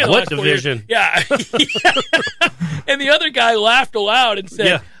State play in the last 4 years. What division? Yeah. And the other guy laughed aloud and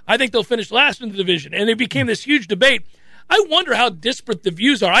said, I think they'll finish last in the division. And it became this huge debate. I wonder how disparate the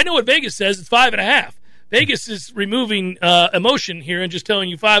views are. I know what Vegas says. It's 5.5. Vegas is removing emotion here and just telling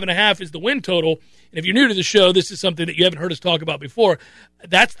you 5.5 is the win total. And if you're new to the show, this is something that you haven't heard us talk about before.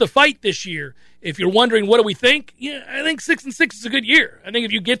 That's the fight this year. If you're wondering, what do we think? Yeah, I think 6-6 is a good year. I think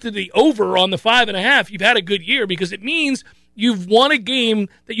if you get to the over on the 5.5, you've had a good year because it means you've won a game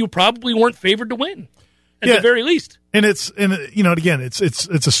that you probably weren't favored to win at the very least. And again, it's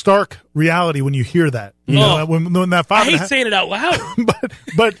a stark reality when you hear that. When that 5.5. I hate saying it out loud.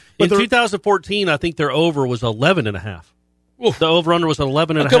 but in 2014, I think their over was 11.5. The over-under was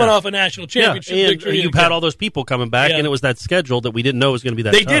 11.5. Coming off a national championship victory. You've had all those people coming back, and it was that schedule that we didn't know was going to be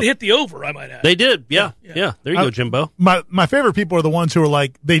that They tough. did hit the over, I might add. They did, yeah. There you go, Jimbo. My favorite people are the ones who are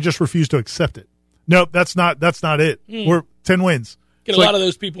like, they just refuse to accept it. Nope, that's not it. We're 10 wins. Get a lot of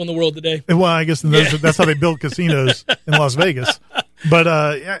those people in the world today. Well, I guess that's how they build casinos in Las Vegas. But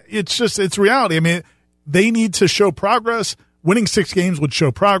it's reality. I mean, they need to show progress. Winning 6 games would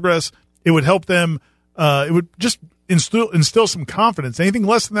show progress. It would help them. It would just instill some confidence. Anything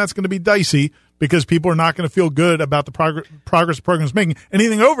less than that's going to be dicey because people are not going to feel good about the progress the program's making.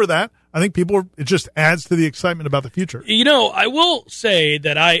 Anything over that, I think it just adds to the excitement about the future. I will say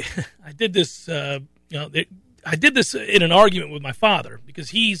that I did this. I did this in an argument with my father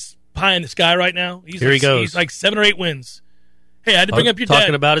because he's pie in the sky right now. Here he goes. He's like 7 or 8 wins. Hey, I had to bring up your dad.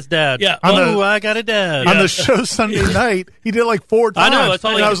 Talking about his dad. Yeah. I got a dad. On the show Sunday night, he did it like 4 times. I know. That's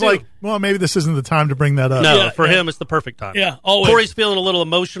all and I was like, well, maybe this isn't the time to bring that up. No, for him, it's the perfect time. Yeah, always. Corey's feeling a little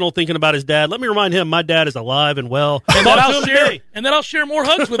emotional thinking about his dad. Let me remind him my dad is alive and well. And then I'll share more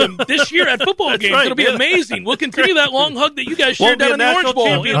hugs with him this year at football games. Right, It'll be amazing. We'll continue that long hug that you guys shared down in the Orange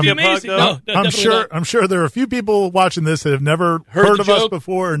Bowl. It'll be amazing. I'm sure there are a few people watching this that have never heard of us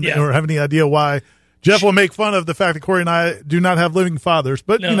before or have any idea why. Jeff will make fun of the fact that Corey and I do not have living fathers,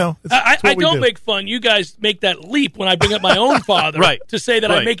 but I don't make fun. You guys make that leap when I bring up my own father, to say that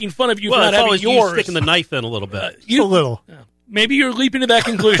I'm making fun of you for not having yours. You sticking the knife in a little bit, just a little. Maybe you're leaping to that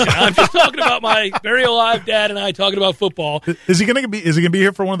conclusion. I'm just talking about my very alive dad and I talking about football. Is he going to be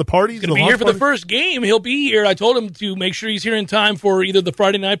here for one of the parties? He's going to be here for the first game. He'll be here. I told him to make sure he's here in time for either the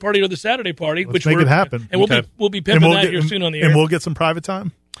Friday night party or the Saturday party. Let's make it happen. And we'll be pimping that here soon on the air. And we'll get some private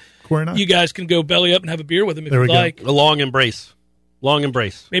time. Corey and I. You guys can go belly up and have a beer with him if There you we go. like. A long embrace.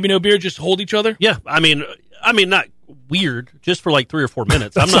 Maybe no beer, just hold each other. Yeah, I mean, not weird. Just for like 3 or 4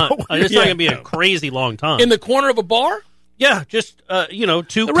 minutes. It's not going to be a crazy long time. In the corner of a bar. Yeah, just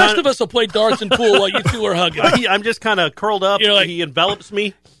two. The rest of us will play darts and pool while you two are hugging. I'm just kind of curled up. You're like, he envelops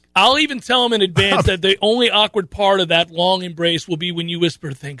me. I'll even tell him in advance that the only awkward part of that long embrace will be when you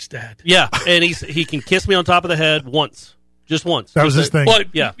whisper, "Thanks, Dad." Yeah, and he can kiss me on top of the head once, just once. That was his thing. Well,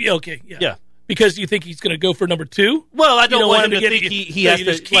 Yeah. Okay. Yeah. Because you think he's going to go for number 2? Well, I don't want him to get think it. he has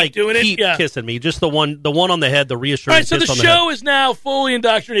just to keep doing it. keep Yeah. kissing me. Just the one on the head, the reassuring All right, so kiss the on the show head. is now fully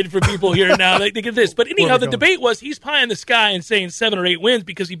indoctrinated for people here now. They get this. But anyhow, the going? debate was he's pie in the sky and saying 7 or 8 wins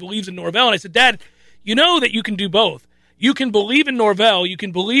because he believes in Norvell. And I said, Dad, you know that you can do both. You can believe in Norvell. You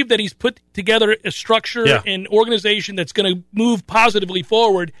can believe that he's put together a structure and organization that's going to move positively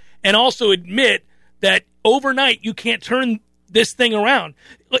forward, and also admit that overnight you can't turn this thing around.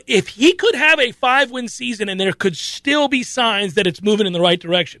 If he could have a 5-win season and there could still be signs that it's moving in the right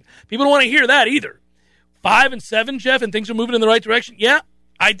direction. People don't want to hear that either. 5 and 7, Jeff, and things are moving in the right direction. Yeah,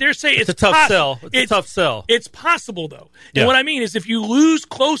 I dare say it's a tough sell. It's a tough sell. It's possible, though. And what I mean is if you lose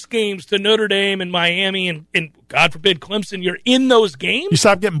close games to Notre Dame and Miami and God forbid, Clemson, you're in those games. You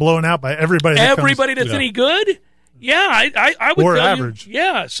stop getting blown out by everybody. Everybody that's any good? Yeah, I would or tell average. You.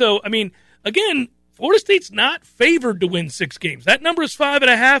 Yeah, so, I mean, again, Florida State's not favored to win 6 games. That number is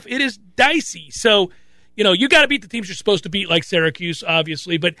 5.5. It is dicey. So, you got to beat the teams you're supposed to beat, like Syracuse,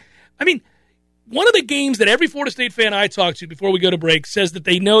 obviously. But, I mean, one of the games that every Florida State fan I talk to before we go to break says that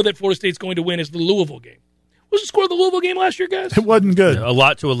they know that Florida State's going to win is the Louisville game. What was the score of the Louisville game last year, guys? It wasn't good. A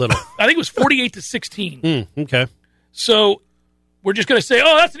lot to a little. I think it was 48-16. Okay. So we're just going to say,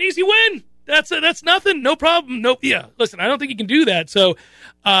 oh, that's an easy win. That's nothing. No problem. No, yeah. Listen, I don't think you can do that. So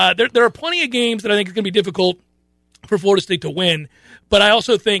there are plenty of games that I think is going to be difficult for Florida State to win. But I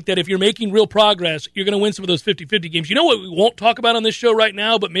also think that if you're making real progress, you're going to win some of those 50-50 games. You know what we won't talk about on this show right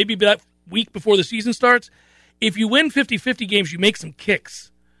now, but maybe that week before the season starts? If you win 50-50 games, you make some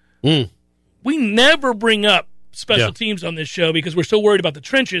kicks. We never bring up special teams on this show because we're so worried about the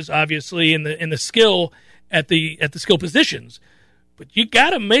trenches, obviously, and the skill at the skill positions. But you got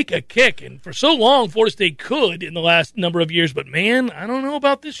to make a kick, and for so long, Florida State could in the last number of years. But man, I don't know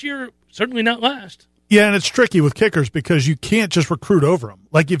about this year. Certainly not last. Yeah, and it's tricky with kickers because you can't just recruit over them.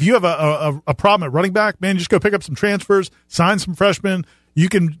 Like if you have a problem at running back, man, you just go pick up some transfers, sign some freshmen. You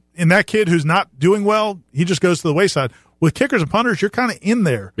can, and that kid who's not doing well, he just goes to the wayside. With kickers and punters, you're kind of in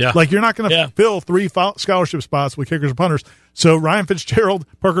there. Yeah. Like you're not going to fill 3 scholarship spots with kickers and punters. So Ryan Fitzgerald,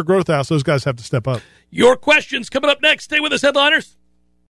 Parker Grothaus, those guys have to step up. Your questions coming up next. Stay with us, Headliners.